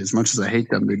University. As much as I hate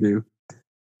them,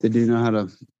 they do know how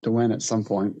to win at some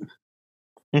point.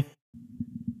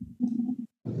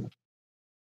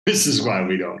 This is why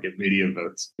we don't get media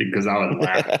votes, because I would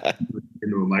laugh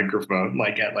into a microphone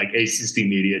like at ACC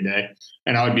Media Day,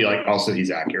 and I would be like, also he's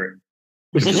accurate.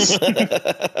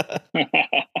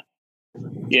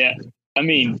 Yeah, I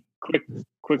mean,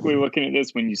 quickly looking at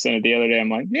this when you sent it the other day, I'm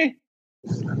like,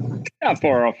 not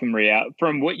far off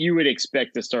from what you would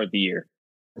expect to start the year.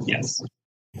 Yes,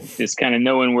 just kind of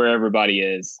knowing where everybody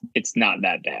is, it's not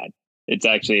that bad. It's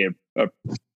actually a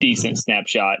decent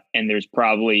snapshot, and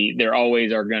there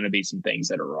always are going to be some things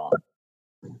that are wrong.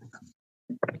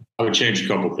 I would change a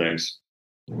couple things.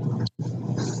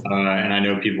 And I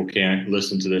know people can't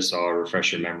listen to this, so I'll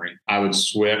refresh your memory. I would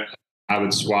swap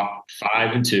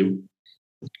 5 and 2.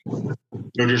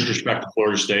 No disrespect to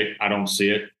Florida State. I don't see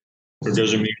it. It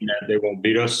doesn't mean that they won't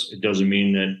beat us. It doesn't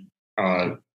mean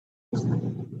that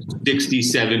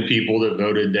 67 people that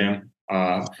voted them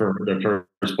for the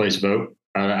first place vote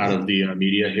out of the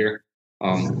media here.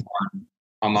 I'm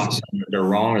not saying that they're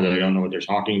wrong or that they don't know what they're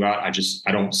talking about. I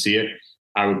don't see it.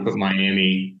 I would put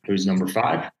Miami, who's number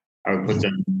 5. I would put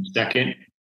them second.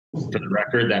 For the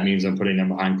record, that means I'm putting them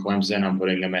behind Clemson. I'm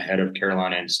putting them ahead of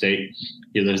Carolina and State.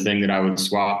 The other thing that I would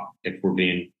swap, if we're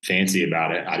being fancy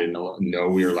about it, I didn't know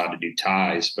we were allowed to do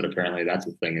ties, but apparently that's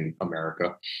a thing in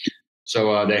America.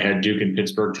 So they had Duke and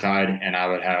Pittsburgh tied, and I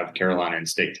would have Carolina and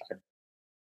State tied.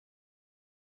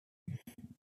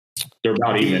 They're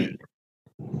about even.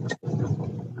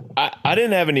 I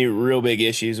didn't have any real big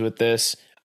issues with this.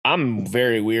 I'm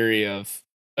very weary of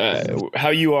how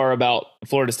you are about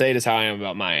Florida State is how I am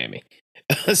about Miami.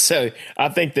 So I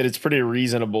think that it's pretty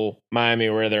reasonable, Miami,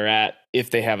 where they're at, if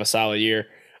they have a solid year.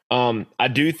 I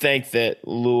do think that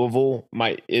Louisville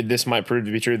might prove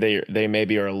to be true. They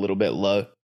maybe are a little bit low.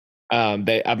 I've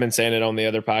been saying it on the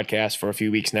other podcast for a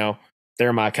few weeks now.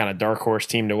 They're my kind of dark horse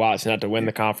team to watch, not to win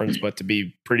the conference, but to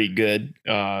be pretty good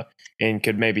and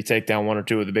could maybe take down 1 or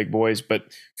 2 of the big boys. But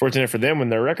fortunate for them, in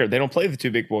their record, they don't play the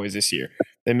 2 big boys this year.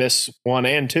 They miss 1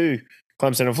 and 2,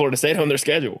 Clemson and Florida State, on their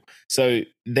schedule. So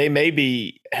they may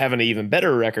be having an even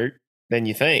better record than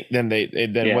you think, than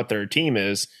what their team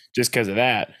is, just because of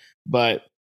that. But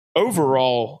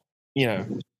overall,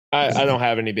 I don't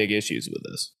have any big issues with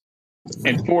this.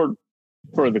 And for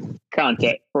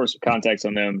some context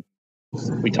on them,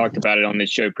 we talked about it on this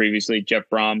show previously. Jeff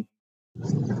Brom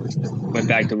went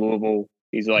back to Louisville.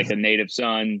 He's like a native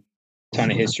son,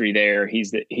 ton of history there.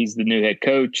 He's the new head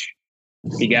coach.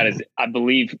 He got I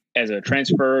believe, as a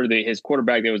transfer, his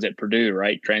quarterback that was at Purdue,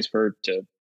 right, transferred to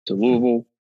Louisville.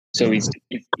 So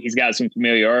he's got some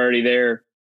familiarity there.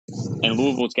 And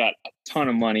Louisville's got a ton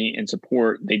of money and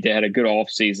support. They had a good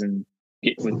offseason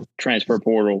with transfer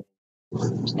portal.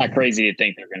 It's not crazy to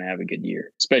think they're going to have a good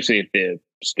year, especially if the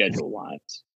schedule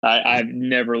lines. I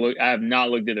have not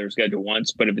looked at their schedule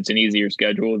once, but if it's an easier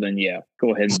schedule, then yeah,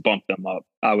 go ahead and bump them up.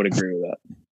 I would agree with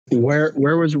that.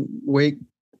 Where was Wake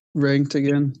ranked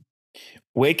again?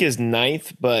 Wake is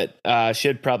 9th, but I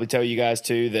should probably tell you guys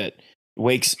too that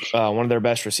Wake's one of their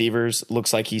best receivers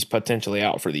looks like he's potentially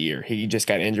out for the year. He just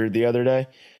got injured the other day.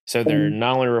 So they're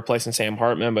not only replacing Sam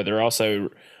Hartman, but they're also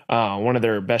one of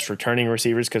their best returning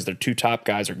receivers because their 2 top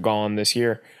guys are gone this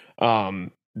year.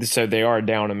 So they are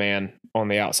down a man on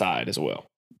the outside as well.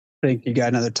 I think you got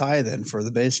another tie then for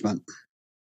the basement.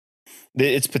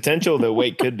 It's potential that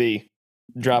Wake could be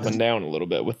dropping down a little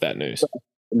bit with that news.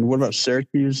 And what about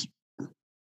Syracuse?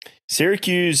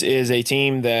 Syracuse is a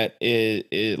team that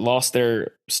it lost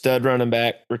their stud running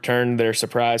back, returned their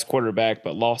surprise quarterback,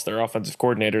 but lost their offensive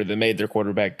coordinator that made their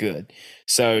quarterback good.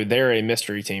 So they're a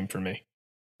mystery team for me.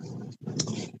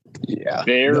 Yeah.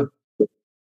 They're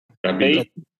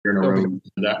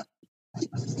that.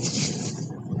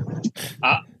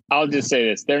 I'll just say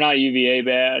this: they're not UVA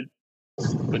bad,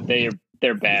 but they're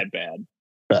bad.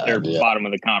 They're bottom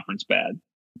of the conference bad.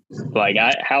 Like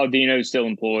how Dino's still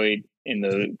employed in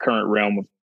the current realm of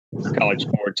college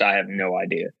sports, I have no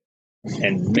idea.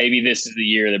 And maybe this is the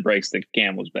year that breaks the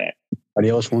camel's back. Anybody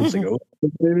else wants to go?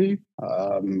 Maybe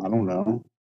I don't know.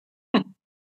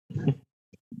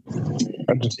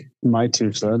 My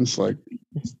 2 cents. Like,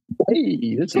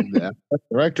 hey, this is the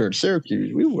director at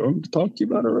Syracuse. We want to talk to you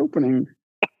about our opening.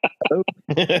 Well,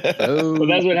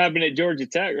 that's what happened at Georgia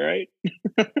Tech, right?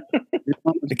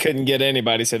 They couldn't get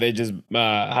anybody, so they just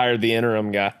hired the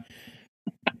interim guy.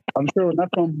 I'm sure when that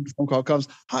phone call comes,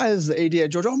 hi, this is the AD at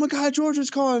Georgia. Oh my God, Georgia's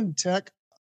calling Tech.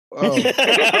 Oh,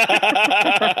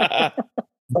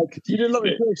 like, you didn't let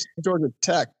me finish Georgia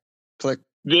Tech. Click.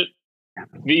 A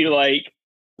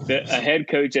head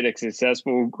coach at a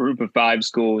successful group of 5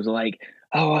 schools, like,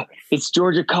 oh, it's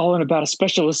Georgia calling about a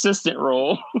special assistant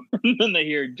role. And then they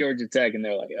hear Georgia Tech, and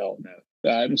they're like, oh no,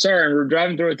 I'm sorry, we're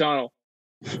driving through a tunnel.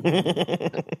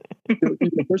 The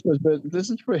person was, but this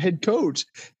is for a head coach.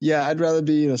 Yeah, I'd rather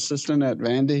be an assistant at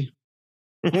Vandy.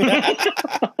 They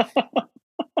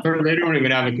don't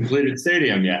even have a completed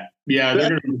stadium yet. Yeah, they're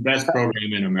going to be the best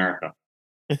program in America.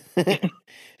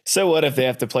 So what if they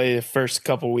have to play the first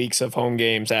couple weeks of home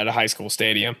games at a high school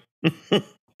stadium? Just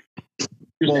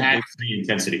add the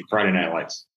intensity. Friday Night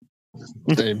Lights.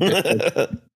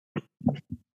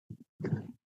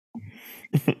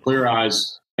 Clear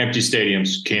eyes, empty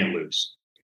stadiums, can't lose.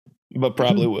 But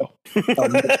probably will.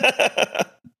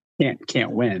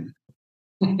 Can't win.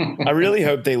 I really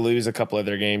hope they lose a couple of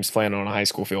their games playing on a high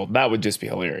school field. That would just be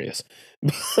hilarious.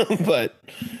 But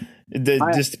it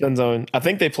just depends on. I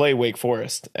think they play Wake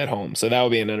Forest at home, so that'll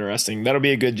be that'll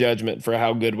be a good judgment for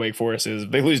how good Wake Forest is.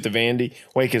 If they lose to Vandy,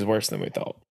 Wake is worse than we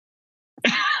thought.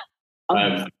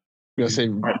 I'm gonna say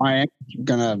Miami's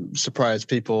gonna surprise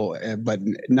people, but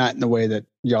not in the way that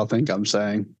y'all think I'm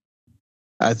saying.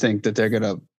 I think that they're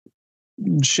gonna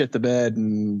shit the bed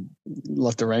and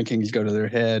let the rankings go to their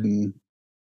head and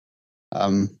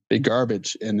be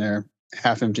garbage in their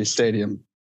half-empty stadium,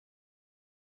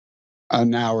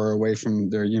 an hour away from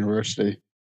their university.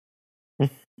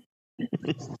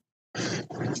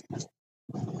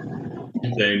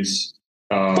 Things.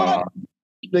 But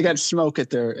they got smoke at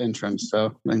their entrance,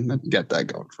 so I can get that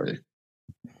going for you.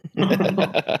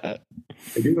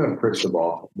 They do have crystal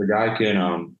ball. The guy can,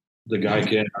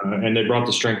 and they brought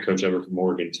the strength coach over from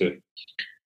Oregon too.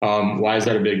 Why is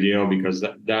that a big deal? Because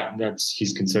that's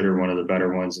he's considered one of the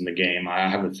better ones in the game. I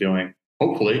have a feeling,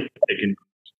 hopefully, they can.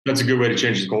 That's a good way to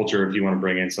change the culture if you want to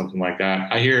bring in something like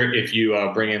that. I hear if you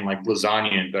bring in like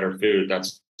lasagna and better food,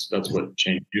 that's what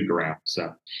changed Duke around.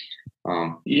 So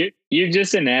you're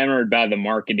just enamored by the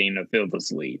marketing of Fill the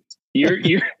Sleeves.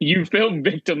 You fell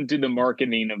victim to the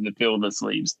marketing of the Fill the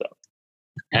Sleeves stuff.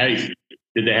 Hey,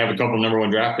 did they have a couple number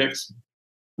 1 draft picks?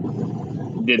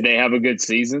 Did they have a good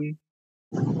season?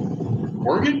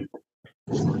 Oregon?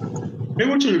 They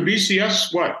went to the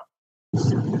BCS,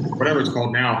 whatever it's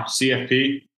called now,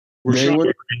 CFP.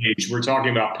 We're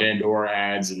talking about Pandora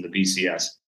ads and the BCS.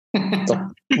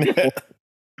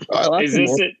 Is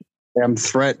this it?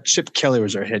 Threat. Chip Kelly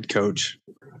was our head coach.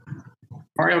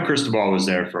 Mario Cristobal was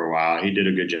there for a while. He did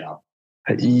a good job.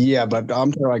 Yeah, but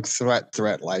I'm like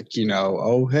threat, like,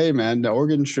 oh, hey, man,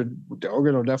 Oregon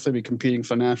will definitely be competing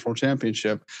for the national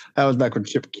championship. That was back when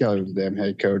Chip Kelly was the damn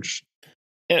head coach.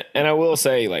 And I will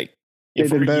say, like,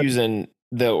 if we're using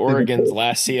the Oregon's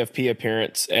last CFP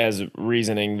appearance as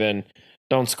reasoning, then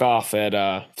don't scoff at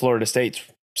Florida State's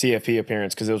CFP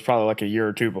appearance because it was probably like a year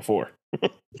or two before.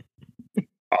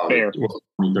 Fair.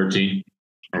 2013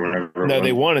 or whatever. No,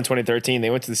 they won in 2013. They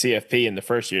went to the CFP in the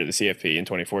first year of the CFP in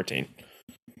 2014.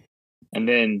 And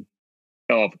then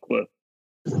fell off a cliff.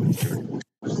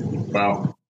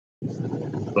 Well,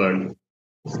 but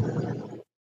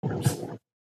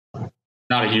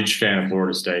not a huge fan of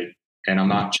Florida State. And I'm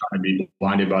not trying to be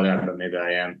blinded by that, but maybe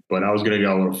I am. But I was going to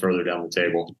go a little further down the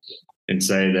table and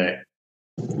say that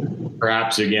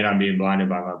perhaps, again, I'm being blinded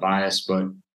by my bias. But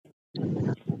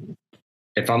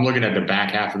if I'm looking at the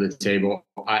back half of the table,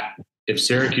 if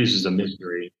Syracuse is a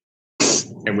mystery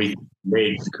and we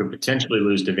could potentially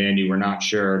lose to Vandy, we're not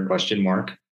sure, question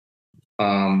mark.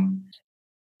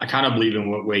 I kind of believe in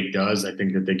what Wake does. I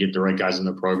think that they get the right guys in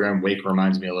the program. Wake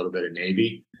reminds me a little bit of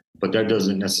Navy. but that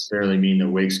doesn't necessarily mean that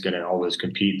Wake's going to always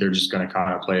compete. They're just going to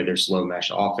kind of play their slow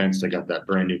mesh offense. They got that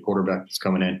brand new quarterback that's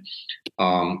coming in.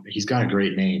 He's got a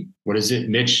great name. What is it?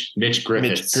 Mitch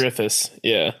Griffiths. Mitch Griffiths.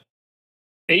 Yeah.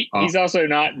 He's also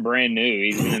not brand new.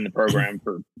 He's been in the program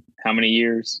for how many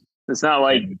years? It's not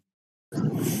like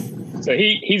so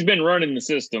he's been running the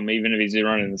system, even if he's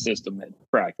running the system at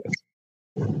practice.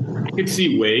 I could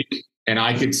see Wake and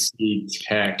I could see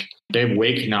Tech. They have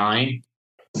Wake 9,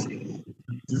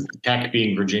 Tech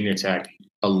being Virginia Tech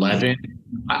 11.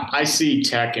 I see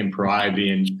Tech and Pry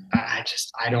being. I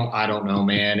don't know,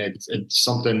 man. It's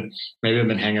something. Maybe I've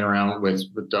been hanging around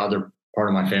with the other part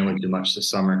of my family too much this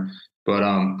summer, but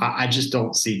I just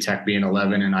don't see Tech being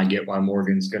 11, and I get why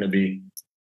Morgan's going to be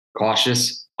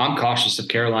cautious. I'm cautious of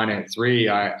Carolina at 3.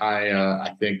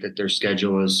 I think that their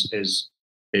schedule is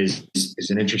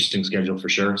an interesting schedule for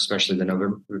sure, especially the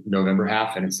November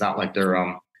half. And it's not like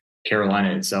they're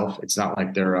Carolina itself. It's not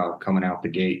like they're coming out the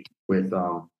gate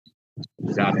without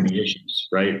any issues,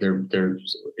 right? There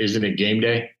isn't it game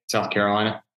day, South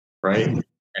Carolina, right? And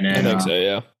then I think so,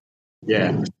 yeah.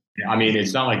 Yeah. I mean,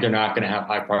 it's not like they're not going to have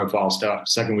high profile stuff.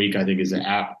 Second week, I think, is an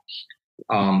app.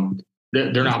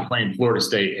 They're not playing Florida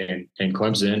State and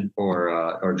Clemson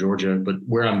or Georgia. But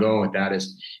where I'm going with that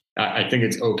is I think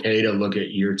it's okay to look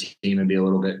at your team and be a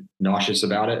little bit nauseous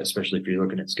about it, especially if you're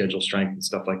looking at schedule strength and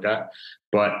stuff like that.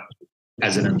 But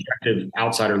as an objective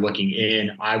outsider looking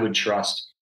in, I would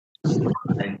trust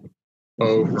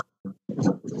over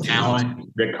talent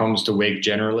that comes to Wake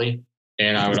generally.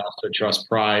 And I would also trust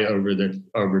Pry over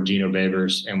Gino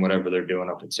Babers and whatever they're doing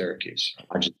up at Syracuse.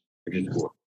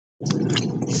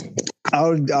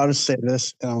 I'll just say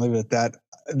this, and I'll leave it at that.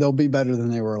 They'll be better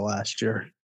than they were last year.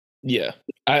 Yeah.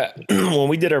 When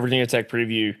we did our Virginia Tech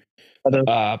preview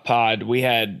pod, we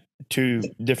had 2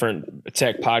 different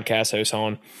Tech podcast hosts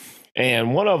on,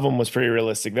 and one of them was pretty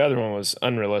realistic. The other one was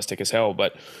unrealistic as hell.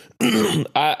 But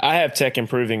I have Tech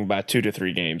improving by 2 to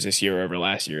 3 games this year over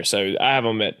last year. So I have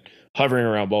them at hovering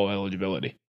around bowl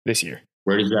eligibility this year.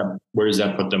 Where does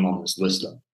that put them on this list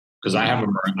though? Because I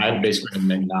have basically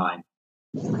them at 9.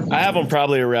 I have them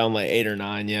probably around like 8 or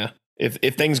 9. Yeah.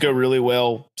 If things go really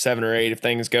well, 7 or 8. If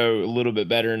things go a little bit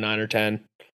better, 9 or 10.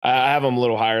 I have them a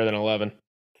little higher than 11.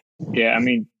 Yeah, I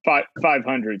mean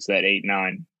 500's that 8-9.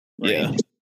 Right? Yeah,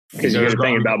 because you got to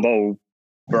think about bowl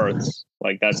berths.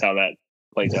 Like that's how that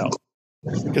plays out.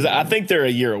 Because I think they're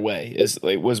a year away.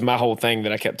 Was my whole thing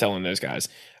that I kept telling those guys.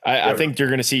 I think you're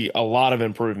going to see a lot of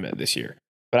improvement this year,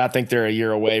 but I think they're a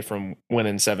year away from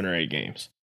winning 7 or 8 games.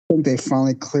 I think they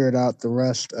finally cleared out the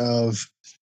rest of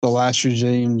the last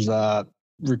regime's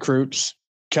recruits,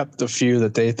 kept the few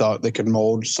that they thought they could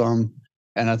mold some,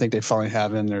 and I think they finally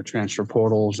have in their transfer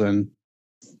portals, and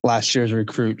last year's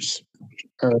recruits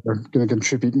are going to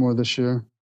contribute more this year.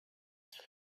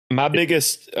 My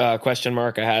biggest question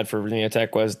mark I had for Virginia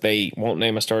Tech was they won't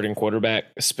name a starting quarterback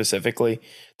specifically.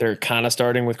 They're kind of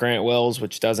starting with Grant Wells,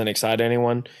 which doesn't excite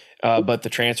anyone. But the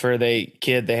transfer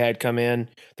kid they had come in,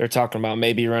 they're talking about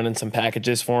maybe running some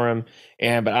packages for him.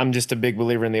 But I'm just a big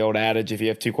believer in the old adage: if you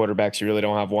have 2 quarterbacks, you really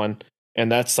don't have one. And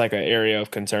that's like an area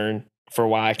of concern for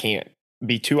why I can't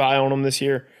be too high on them this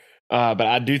year. But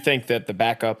I do think that the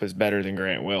backup is better than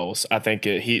Grant Wells. I think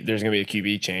there's going to be a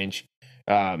QB change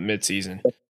midseason.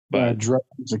 But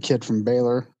Drummond's a kid from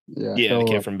Baylor. Yeah, the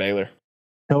kid from Baylor.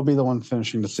 He'll be the one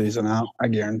finishing the season out. I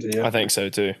guarantee you. I think so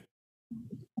too.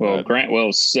 Well, Grant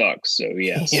Wells sucks, so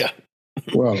yes. Yeah.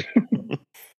 Well,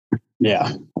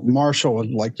 yeah. Marshall was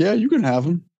like, "Yeah, you can have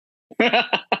him."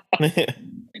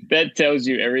 That tells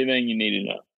you everything you need to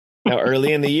know. Now,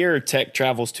 early in the year, Tech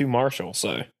travels to Marshall,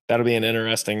 so that'll be an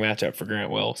interesting matchup for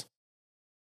Grant Wells.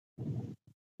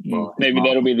 Well, maybe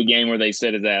that'll be the game where they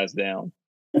sit his ass down.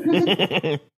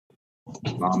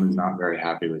 Mom is not very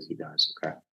happy with you guys.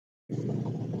 Okay,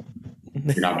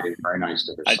 you're not being very nice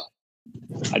to her son.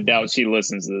 I doubt she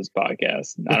listens to this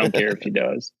podcast. I don't care if she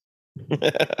does.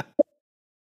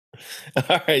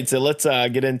 All right, so let's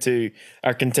get into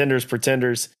our contenders,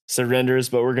 pretenders, surrenders,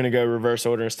 but we're going to go reverse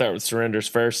order and start with surrenders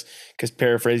first because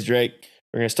paraphrase Drake,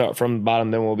 we're going to start from the bottom,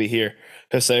 then we'll be here.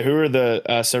 So who are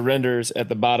the surrenders at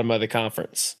the bottom of the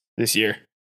conference this year?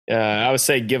 I would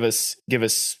say give us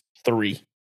 3.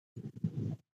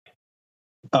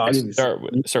 Start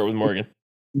with Morgan.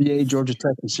 VA, Georgia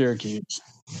Tech, and Syracuse.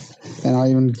 And I'll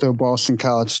even throw Boston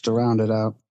College to round it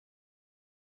out.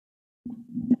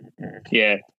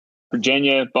 Yeah.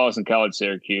 Virginia, Boston College,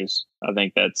 Syracuse. I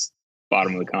think that's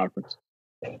bottom of the conference.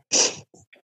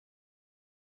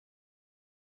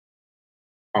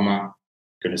 I'm not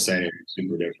going to say anything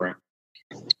super different.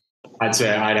 I'd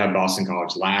say I'd have Boston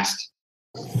College last,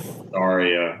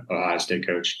 Sorry, Ohio State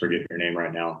coach, forget your name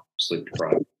right now. Sleep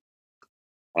deprived.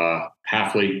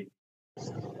 Halfley,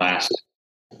 last.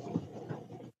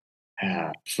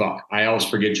 Fuck. I always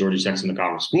forget Georgia Tech's in the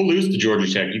conference. We'll lose to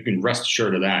Georgia Tech. You can rest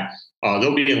assured of that.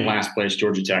 They'll be in last place,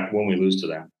 Georgia Tech, when we lose to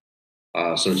them.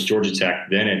 So it's Georgia Tech,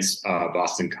 then it's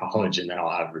Boston College, and then I'll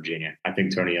have Virginia. I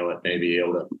think Tony Ellett may be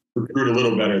able to recruit a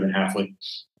little better than Halfley.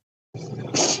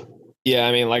 Yeah,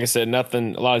 I mean, like I said, a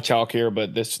lot of chalk here,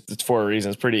 but it's for a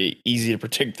reason. It's pretty easy to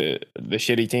predict the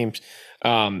shitty teams.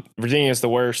 Virginia is the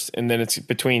worst, and then it's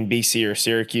between BC or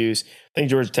Syracuse. I think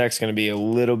Georgia Tech's going to be a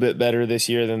little bit better this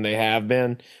year than they have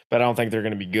been, but I don't think they're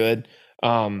going to be good.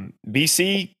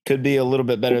 BC could be a little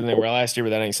bit better than they were last year,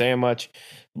 but that ain't saying much.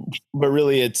 But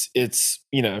really, it's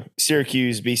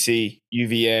Syracuse, BC,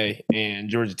 UVA, and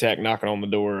Georgia Tech knocking on the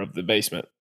door of the basement.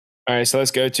 All right, so let's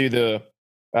go to the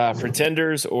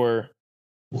pretenders, or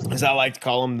as I like to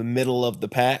call them, the middle of the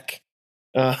pack.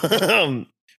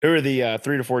 Who are the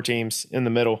 3 to 4 teams in the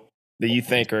middle that you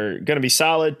think are going to be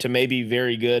solid to maybe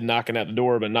very good, knocking at the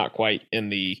door, but not quite in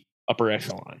the upper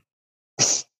echelon?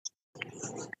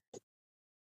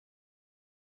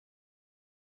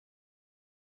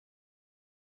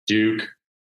 Duke,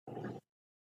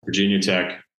 Virginia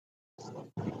Tech.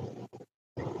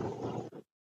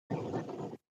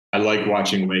 I like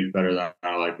watching Wake better than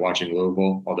I like watching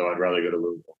Louisville, although I'd rather go to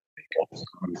Louisville.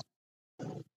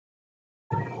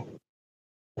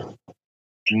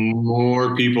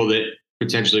 More people that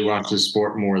potentially watch this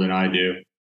sport more than I do,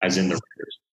 as in the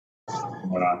Raiders.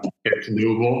 It's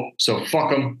Louisville, so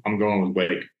fuck them. I'm going with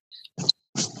Wake.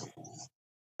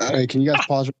 Hey, can you guys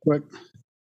pause real quick?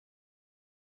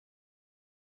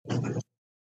 All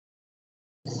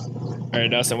right,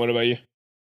 Dustin, what about you?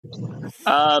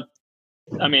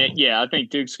 I mean, yeah, I think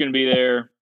Duke's going to be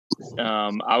there.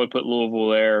 I would put Louisville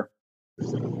there,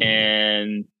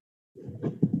 and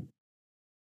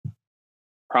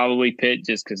probably Pitt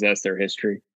just because that's their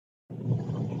history.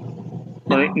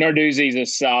 Narduzzi's a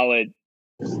solid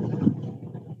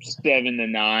 7 to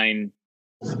 9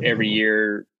 every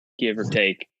year, give or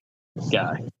take,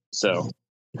 guy. So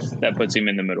that puts him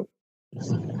in the middle.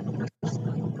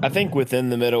 I think within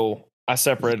the middle, I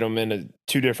separated them into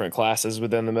 2 different classes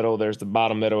within the middle. There's the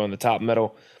bottom middle and the top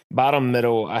middle. Bottom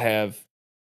middle, I have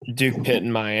Duke, Pitt,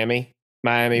 and Miami.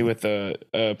 Miami with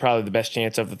probably the best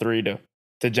chance of the 3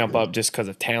 to jump up just because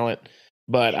of talent.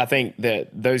 But I think that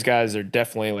those guys are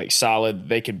definitely like solid.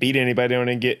 They could beat anybody on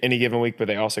any given week, but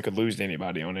they also could lose to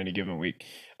anybody on any given week.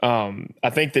 I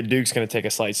think that Duke's going to take a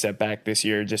slight step back this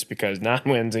year just because 9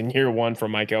 wins in year 1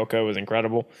 from Mike Elko was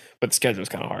incredible, but the schedule is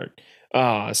kind of hard.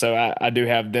 So I do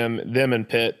have them and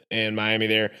Pitt and Miami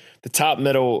there. The top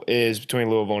middle is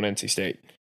between Louisville and NC State.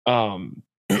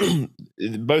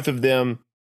 Both of them,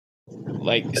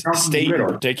 like State in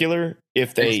particular,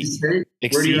 if they exceed.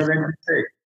 Where do you have NC State?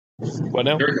 What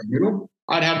now? They're in the middle?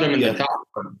 I'd have them in the top.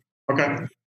 Okay.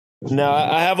 No,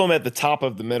 I have them at the top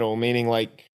of the middle, meaning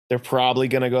like they're probably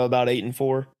going to go about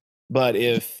 8-4. But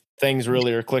if things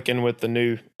really are clicking with the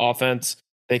new offense,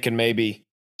 they can maybe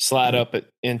slide up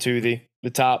into the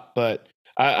top. But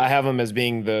I have them as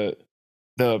being the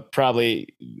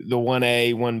probably the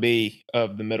 1A, 1B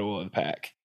of the middle of the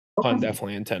pack. Pun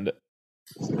definitely intended.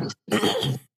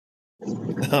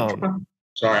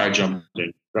 Sorry, I jumped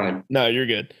in. Go ahead. No, you're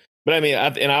good. But I mean,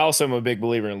 I also am a big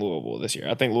believer in Louisville this year.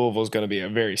 I think Louisville is going to be a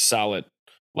very solid,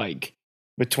 like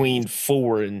between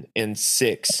 4 and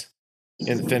 6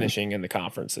 in finishing in the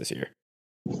conference this year.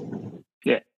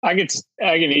 Yeah, I can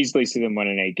easily see them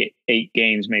winning 8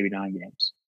 games, maybe 9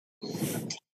 games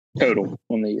total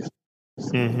on the year.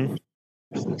 Mm-hmm.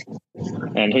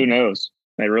 And who knows?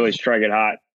 They really strike it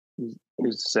hot.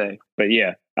 Who's to say? But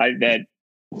yeah, I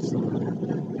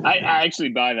actually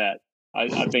buy that.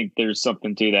 I think there's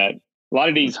something to that. A lot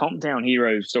of these hometown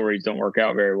hero stories don't work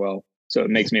out very well, so it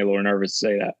makes me a little nervous to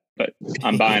say that. But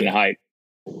I'm buying the hype.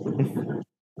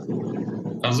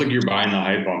 Sounds like you're buying the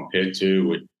hype on Pitt too,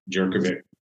 with Jerkovic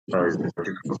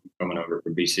coming over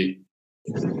from BC.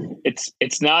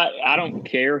 It's not. I don't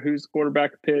care who's the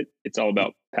quarterback of Pitt. It's all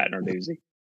about Pat Narduzzi.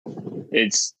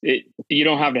 You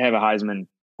don't have to have a Heisman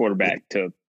quarterback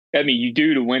to. I mean, you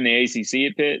do to win the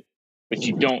ACC at Pitt, but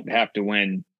you don't have to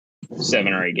win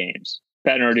 7 or 8 games.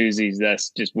 Pat Narduzzi's, that's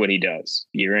just what he does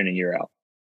year in and year out.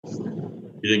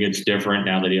 You think it's different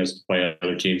now that he has to play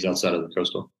other teams outside of the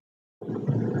Coastal?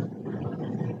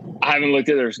 I haven't looked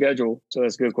at their schedule, so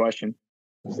that's a good question.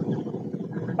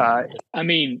 I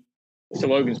mean, to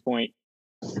Logan's point,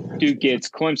 Duke gets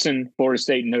Clemson, Florida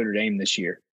State, and Notre Dame this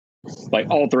year. Like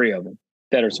all 3 of them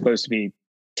that are supposed to be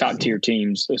top-tier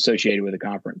teams associated with the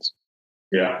conference.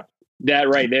 Yeah. That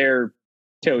right there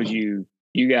tells you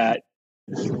you got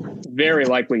very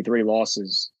likely 3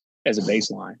 losses as a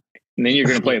baseline. And then you're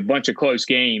going to play a bunch of close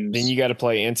games. Then you got to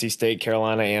play NC State,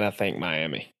 Carolina, and I think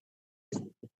Miami.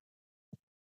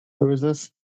 Who is this?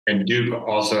 And Duke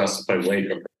also has to play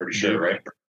Wake, I'm pretty sure, right?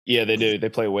 Yeah, they do. They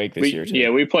play Wake this year too. Yeah,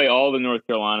 we play all the North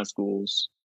Carolina schools.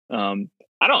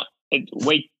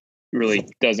 Wake really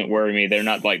doesn't worry me. They're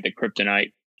not like the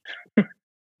kryptonite.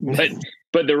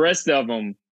 but the rest of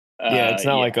them. It's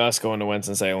not like us going to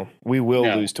Winston-Salem. We will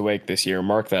lose to Wake this year.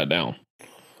 Mark that down.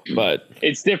 But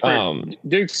it's different.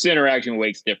 Duke's interaction with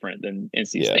Wake's different than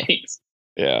NC State's.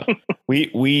 Yeah.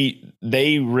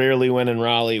 They rarely win in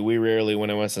Raleigh. We rarely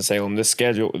win in Winston-Salem. This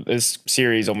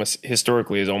series almost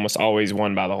historically is almost always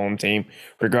won by the home team,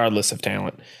 regardless of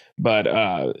talent. But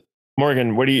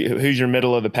Morgan, who's your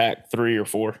middle of the pack, 3 or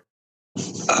 4?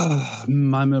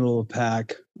 My middle of the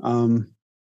pack. I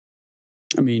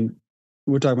mean,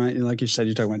 we're talking about, like you said,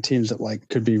 you're talking about teams that like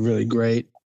could be really great,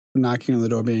 knocking on the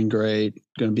door, being great,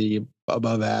 going to be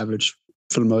above average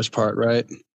for the most part, right?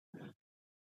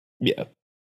 Yeah.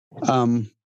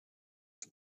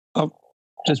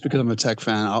 Just because I'm a Tech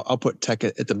fan, I'll put Tech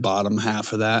at the bottom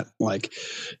half of that. Like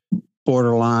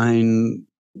borderline,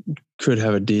 could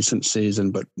have a decent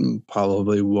season, but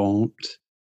probably won't.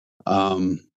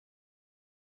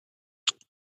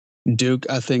 Duke,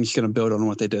 I think, is going to build on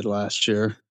what they did last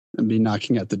year and be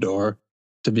knocking at the door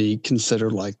to be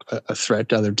considered like a threat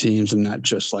to other teams and not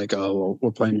just like, oh, well,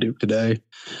 we're playing Duke today.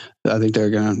 I think they're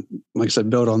going to, like I said,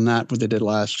 build on that, what they did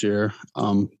last year.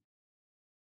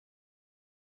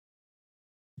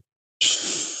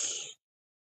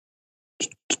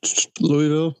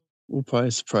 Louisville will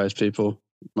probably surprise people,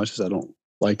 much as I don't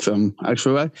like them.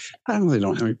 Actually, I really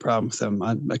don't have any problem with them.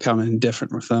 I kind of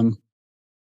indifferent with them.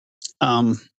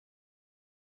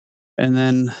 And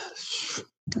then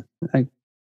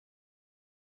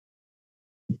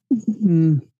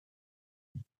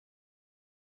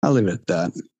I'll leave it at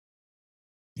that.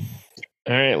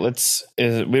 All right,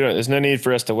 there's no need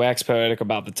for us to wax poetic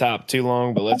about the top too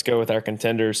long, but let's go with our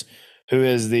contenders. Who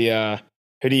do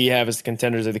you have as the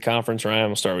contenders of the conference? Ryan,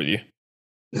 we'll start with you.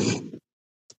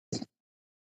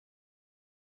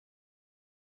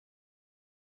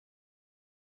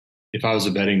 If I was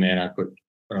a betting man, I'd put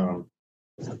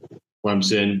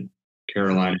Clemson,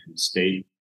 Carolina, and State.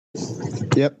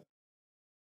 Yep.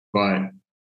 But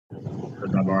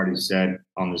as I've already said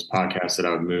on this podcast that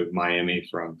I would move Miami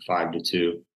from 5 to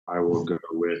 2, I will go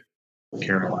with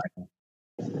Carolina.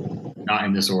 Not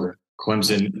in this order.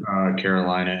 Clemson,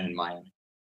 Carolina, and Miami.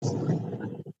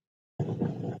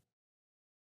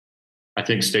 I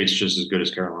think State's just as good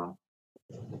as Carolina.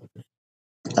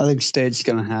 I think State's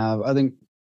going to have. I think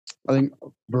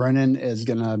Brennan is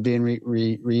going to be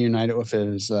reunited with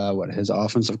his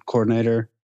offensive coordinator.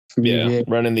 Yeah,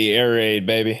 running the air raid,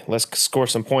 baby. Let's score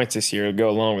some points this year to go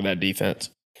along with that defense.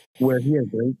 Where he had a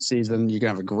great season, you're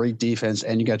gonna have a great defense,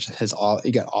 and you got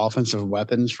offensive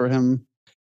weapons for him,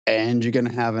 and you're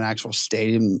gonna have an actual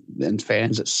stadium and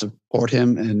fans that support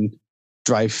him and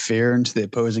drive fear into the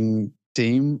opposing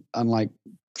team. Unlike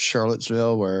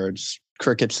Charlottesville, where it's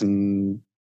crickets and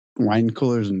wine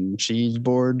coolers and cheese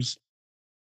boards.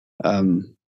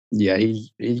 Yeah,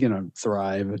 he's gonna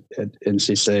thrive at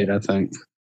NC State, I think.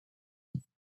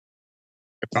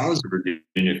 If I was a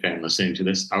Virginia fan listening to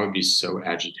this, I would be so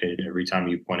agitated every time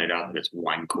you pointed out that it's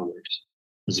wine coolers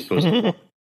as opposed to.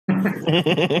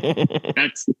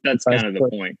 That's kind of the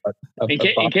point.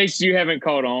 In case you haven't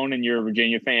caught on and you're a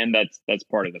Virginia fan, that's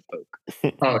part of the poke.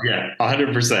 Oh yeah,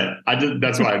 100%.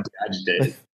 That's why I'm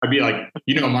agitated. I'd be like,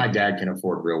 my dad can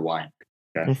afford real wine.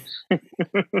 Okay.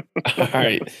 All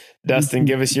right, Dustin,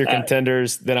 give us your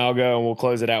contenders, then I'll go and we'll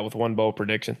close it out with one bowl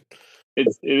prediction. It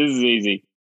is easy.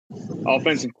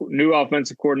 New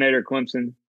offensive coordinator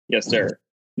Clemson, yes sir.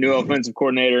 New offensive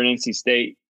coordinator in NC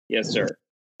State, yes sir.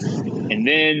 And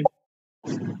then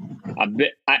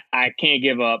I can't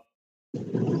give up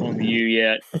on the U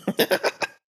yet.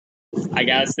 I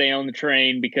gotta stay on the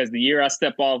train because the year I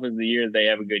step off is the year they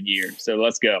have a good year. So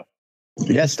let's go.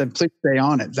 Yes, then please stay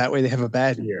on it. That way they have a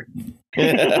bad year.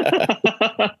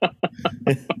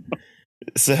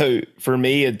 So for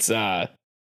me, it's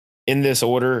in this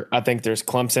order. I think there's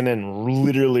Clemson, and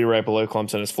literally right below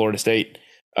Clemson is Florida State.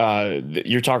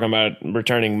 You're talking about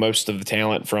returning most of the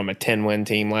talent from a 10-win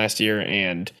team last year,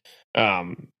 and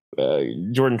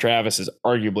Jordan Travis is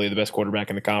arguably the best quarterback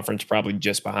in the conference, probably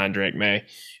just behind Drake May.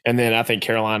 And then I think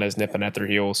Carolina is nipping at their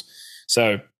heels.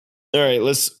 So, all right,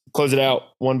 let's close it out.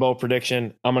 One bowl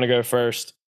prediction. I'm going to go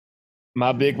first.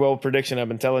 My big bowl prediction, I've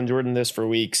been telling Jordan this for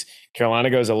weeks. Carolina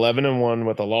goes 11-1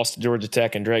 with a loss to Georgia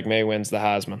Tech, and Drake May wins the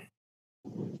Heisman.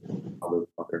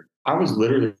 I was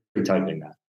literally typing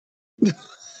that.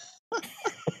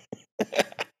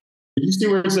 Did you see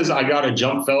where it says, I got to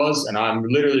jump, fellas? And I'm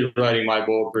literally writing my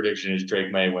bold prediction is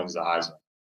Drake May wins the Heisman.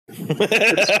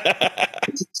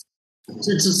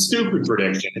 It's a stupid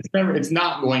prediction. It's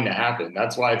not going to happen.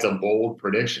 That's why it's a bold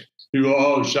prediction. You go,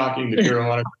 oh, shocking, the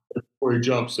Carolina before he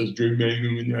jumps says Drake May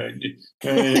win that.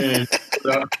 And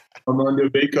Armando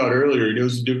Baycott earlier, he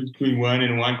knows the difference between wine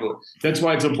and wine cooler. That's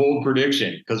why it's a bold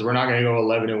prediction, because we're not going to go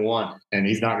 11-1, and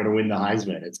he's not going to win the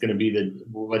Heisman. It's going to be the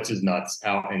what's his nuts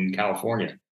out in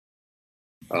California.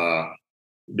 The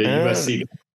USC.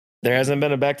 There hasn't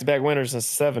been a back-to-back winner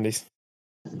since the 70s.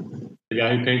 The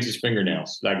guy who paints his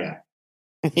fingernails, that guy.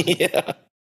 Yeah.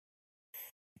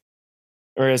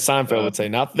 Or as Seinfeld would say,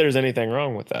 not that there's anything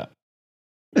wrong with that.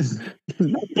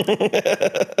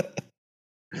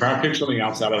 Try to pick something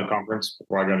outside of the conference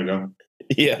before I got to go.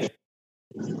 Yeah.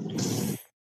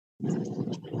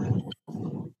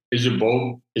 Is it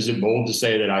bold? Is it bold to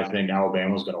say that I think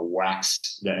Alabama's going to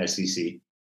wax the SEC,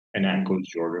 and that includes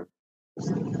Georgia?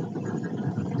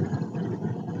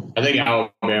 I think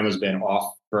Alabama's been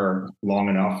off for long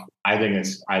enough. I think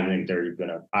they're going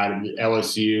to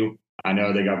LSU. I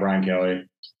know they got Brian Kelly.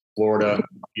 Florida,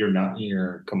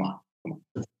 come on.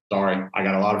 Sorry, I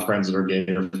got a lot of friends that are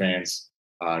Gator fans,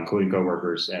 including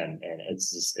coworkers, and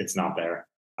it's not there.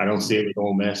 I don't see it with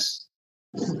Ole Miss.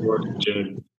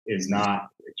 Georgia is not.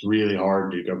 It's really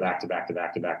hard to go back to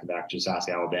back. Just ask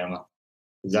Alabama.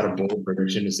 Is that a bold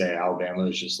prediction to say Alabama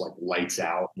is just like lights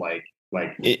out? Like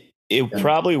it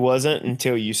probably wasn't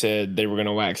until you said they were going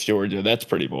to wax Georgia. That's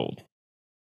pretty bold.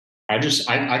 I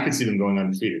could see them going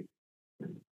undefeated.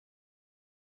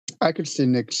 I could see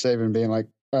Nick Saban being like,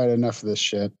 all right, enough of this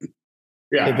shit.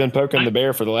 Yeah, they've been poking the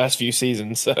bear for the last few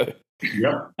seasons. So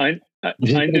yeah,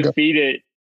 undefeated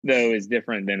though is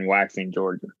different than waxing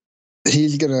Georgia.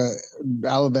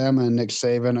 Alabama and Nick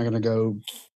Saban are gonna go.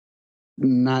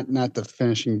 Not the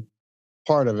finishing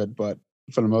part of it, but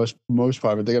for the most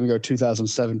part of it, they're gonna go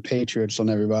 2007 Patriots on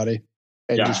everybody,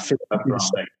 and just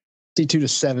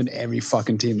 52-7 every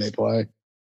fucking team they play.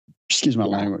 Excuse my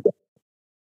language.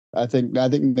 I think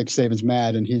Nick Saban's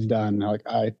mad and he's done. Like,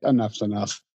 enough's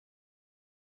enough.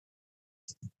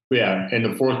 Yeah, in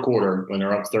the fourth quarter when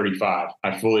they're up 35,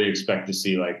 I fully expect to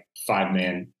see like five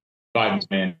man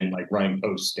like running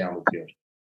posts down the field.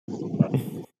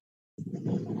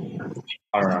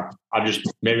 I don't know.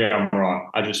 Maybe I'm wrong.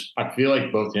 I feel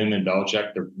like both him and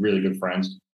Belichick, they're really good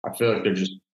friends. I feel like they're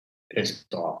just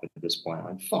pissed off at this point.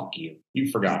 Like, fuck you.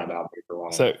 You forgot about me for a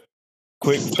long time. So,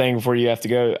 quick thing before you have to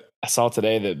go. I saw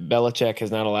today that Belichick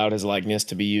has not allowed his likeness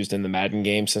to be used in the Madden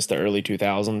game since the early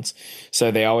 2000s.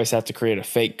 So they always have to create a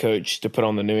fake coach to put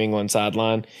on the New England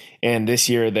sideline. And this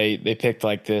year they picked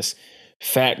like this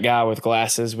fat guy with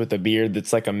glasses with a beard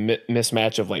that's like a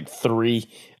mismatch of like three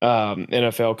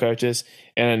NFL coaches.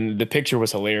 And the picture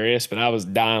was hilarious, but I was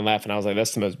dying laughing. I was like,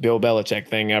 that's the most Bill Belichick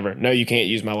thing ever. No, you can't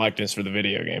use my likeness for the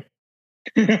video game.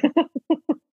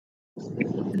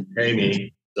 Pay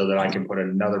me so that I can put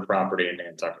another property in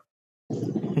Nantucket.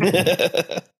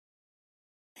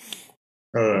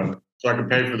 So I can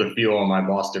pay for the fuel on my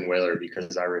Boston Whaler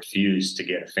because I refuse to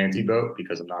get a fancy boat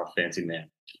because I'm not a fancy man.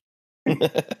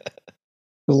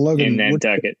 Logan, in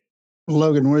Nantucket.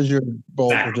 Logan, where's your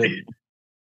bold prediction?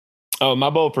 Oh, my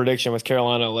bold prediction was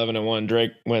Carolina 11-1.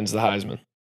 Drake wins the Heisman.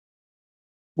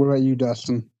 What about you,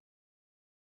 Dustin?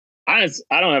 I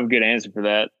don't have a good answer for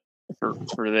that.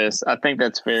 For this, I think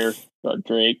that's fair about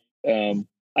Drake.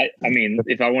 I mean,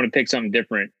 if I want to pick something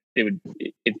different, it would.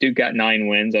 If Duke got 9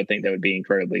 wins, I think that would be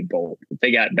incredibly bold. If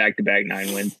they got back-to-back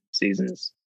 9-win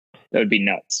seasons, that would be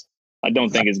nuts. I don't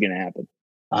think it's going to happen.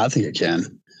 I think it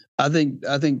can. I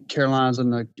think Carolina's in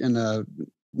the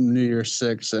New Year's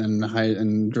 6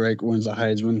 and Drake wins the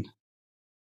Heisman.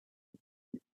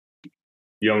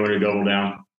 You want me to double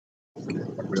down?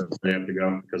 They have to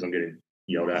go because I'm getting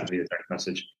yelled at via text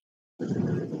message.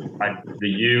 The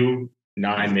U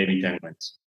 9, maybe 10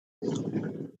 wins.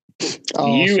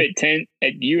 You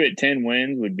at 10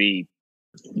 wins would be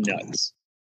nuts.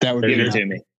 That would give it to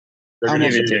me. They're going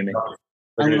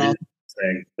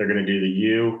to do the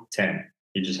U 10.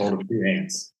 You just hold up 2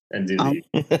 hands and do the.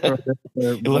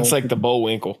 It looks like the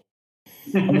Bullwinkle.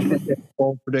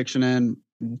 Bold prediction in.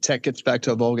 Tech gets back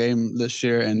to a bowl game this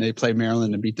year, and they play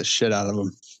Maryland and beat the shit out of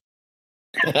them.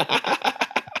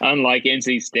 Unlike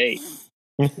NC State.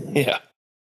 Yeah.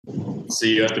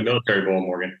 See you at the Military Bowl,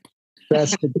 Morgan.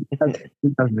 That's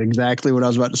exactly what I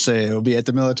was about to say. It'll be at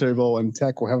the Military Bowl, and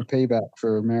Tech will have a payback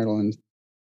for Maryland.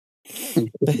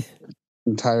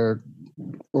 Entire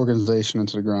organization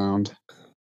into the ground.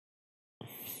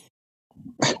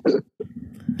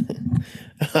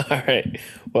 All right.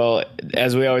 Well,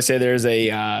 as we always say, there's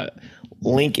a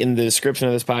link in the description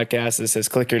of this podcast that says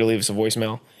click here to leave us a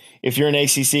voicemail. If you're an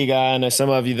ACC guy, I know some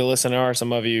of you that listen are,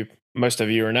 most of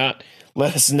you are not.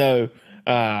 Let us know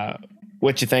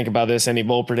what you think about this, any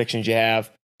bold predictions you have.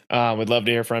 We'd love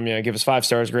to hear from you. Give us 5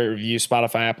 stars, great review,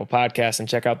 Spotify, Apple Podcasts, and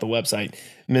check out the website,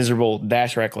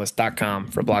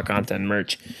 miserable-reckless.com for blog content and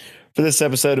merch. For this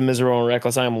episode of Miserable and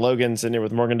Reckless, I am Logan, sitting here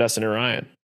with Morgan, Dustin, and Ryan.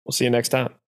 We'll see you next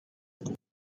time.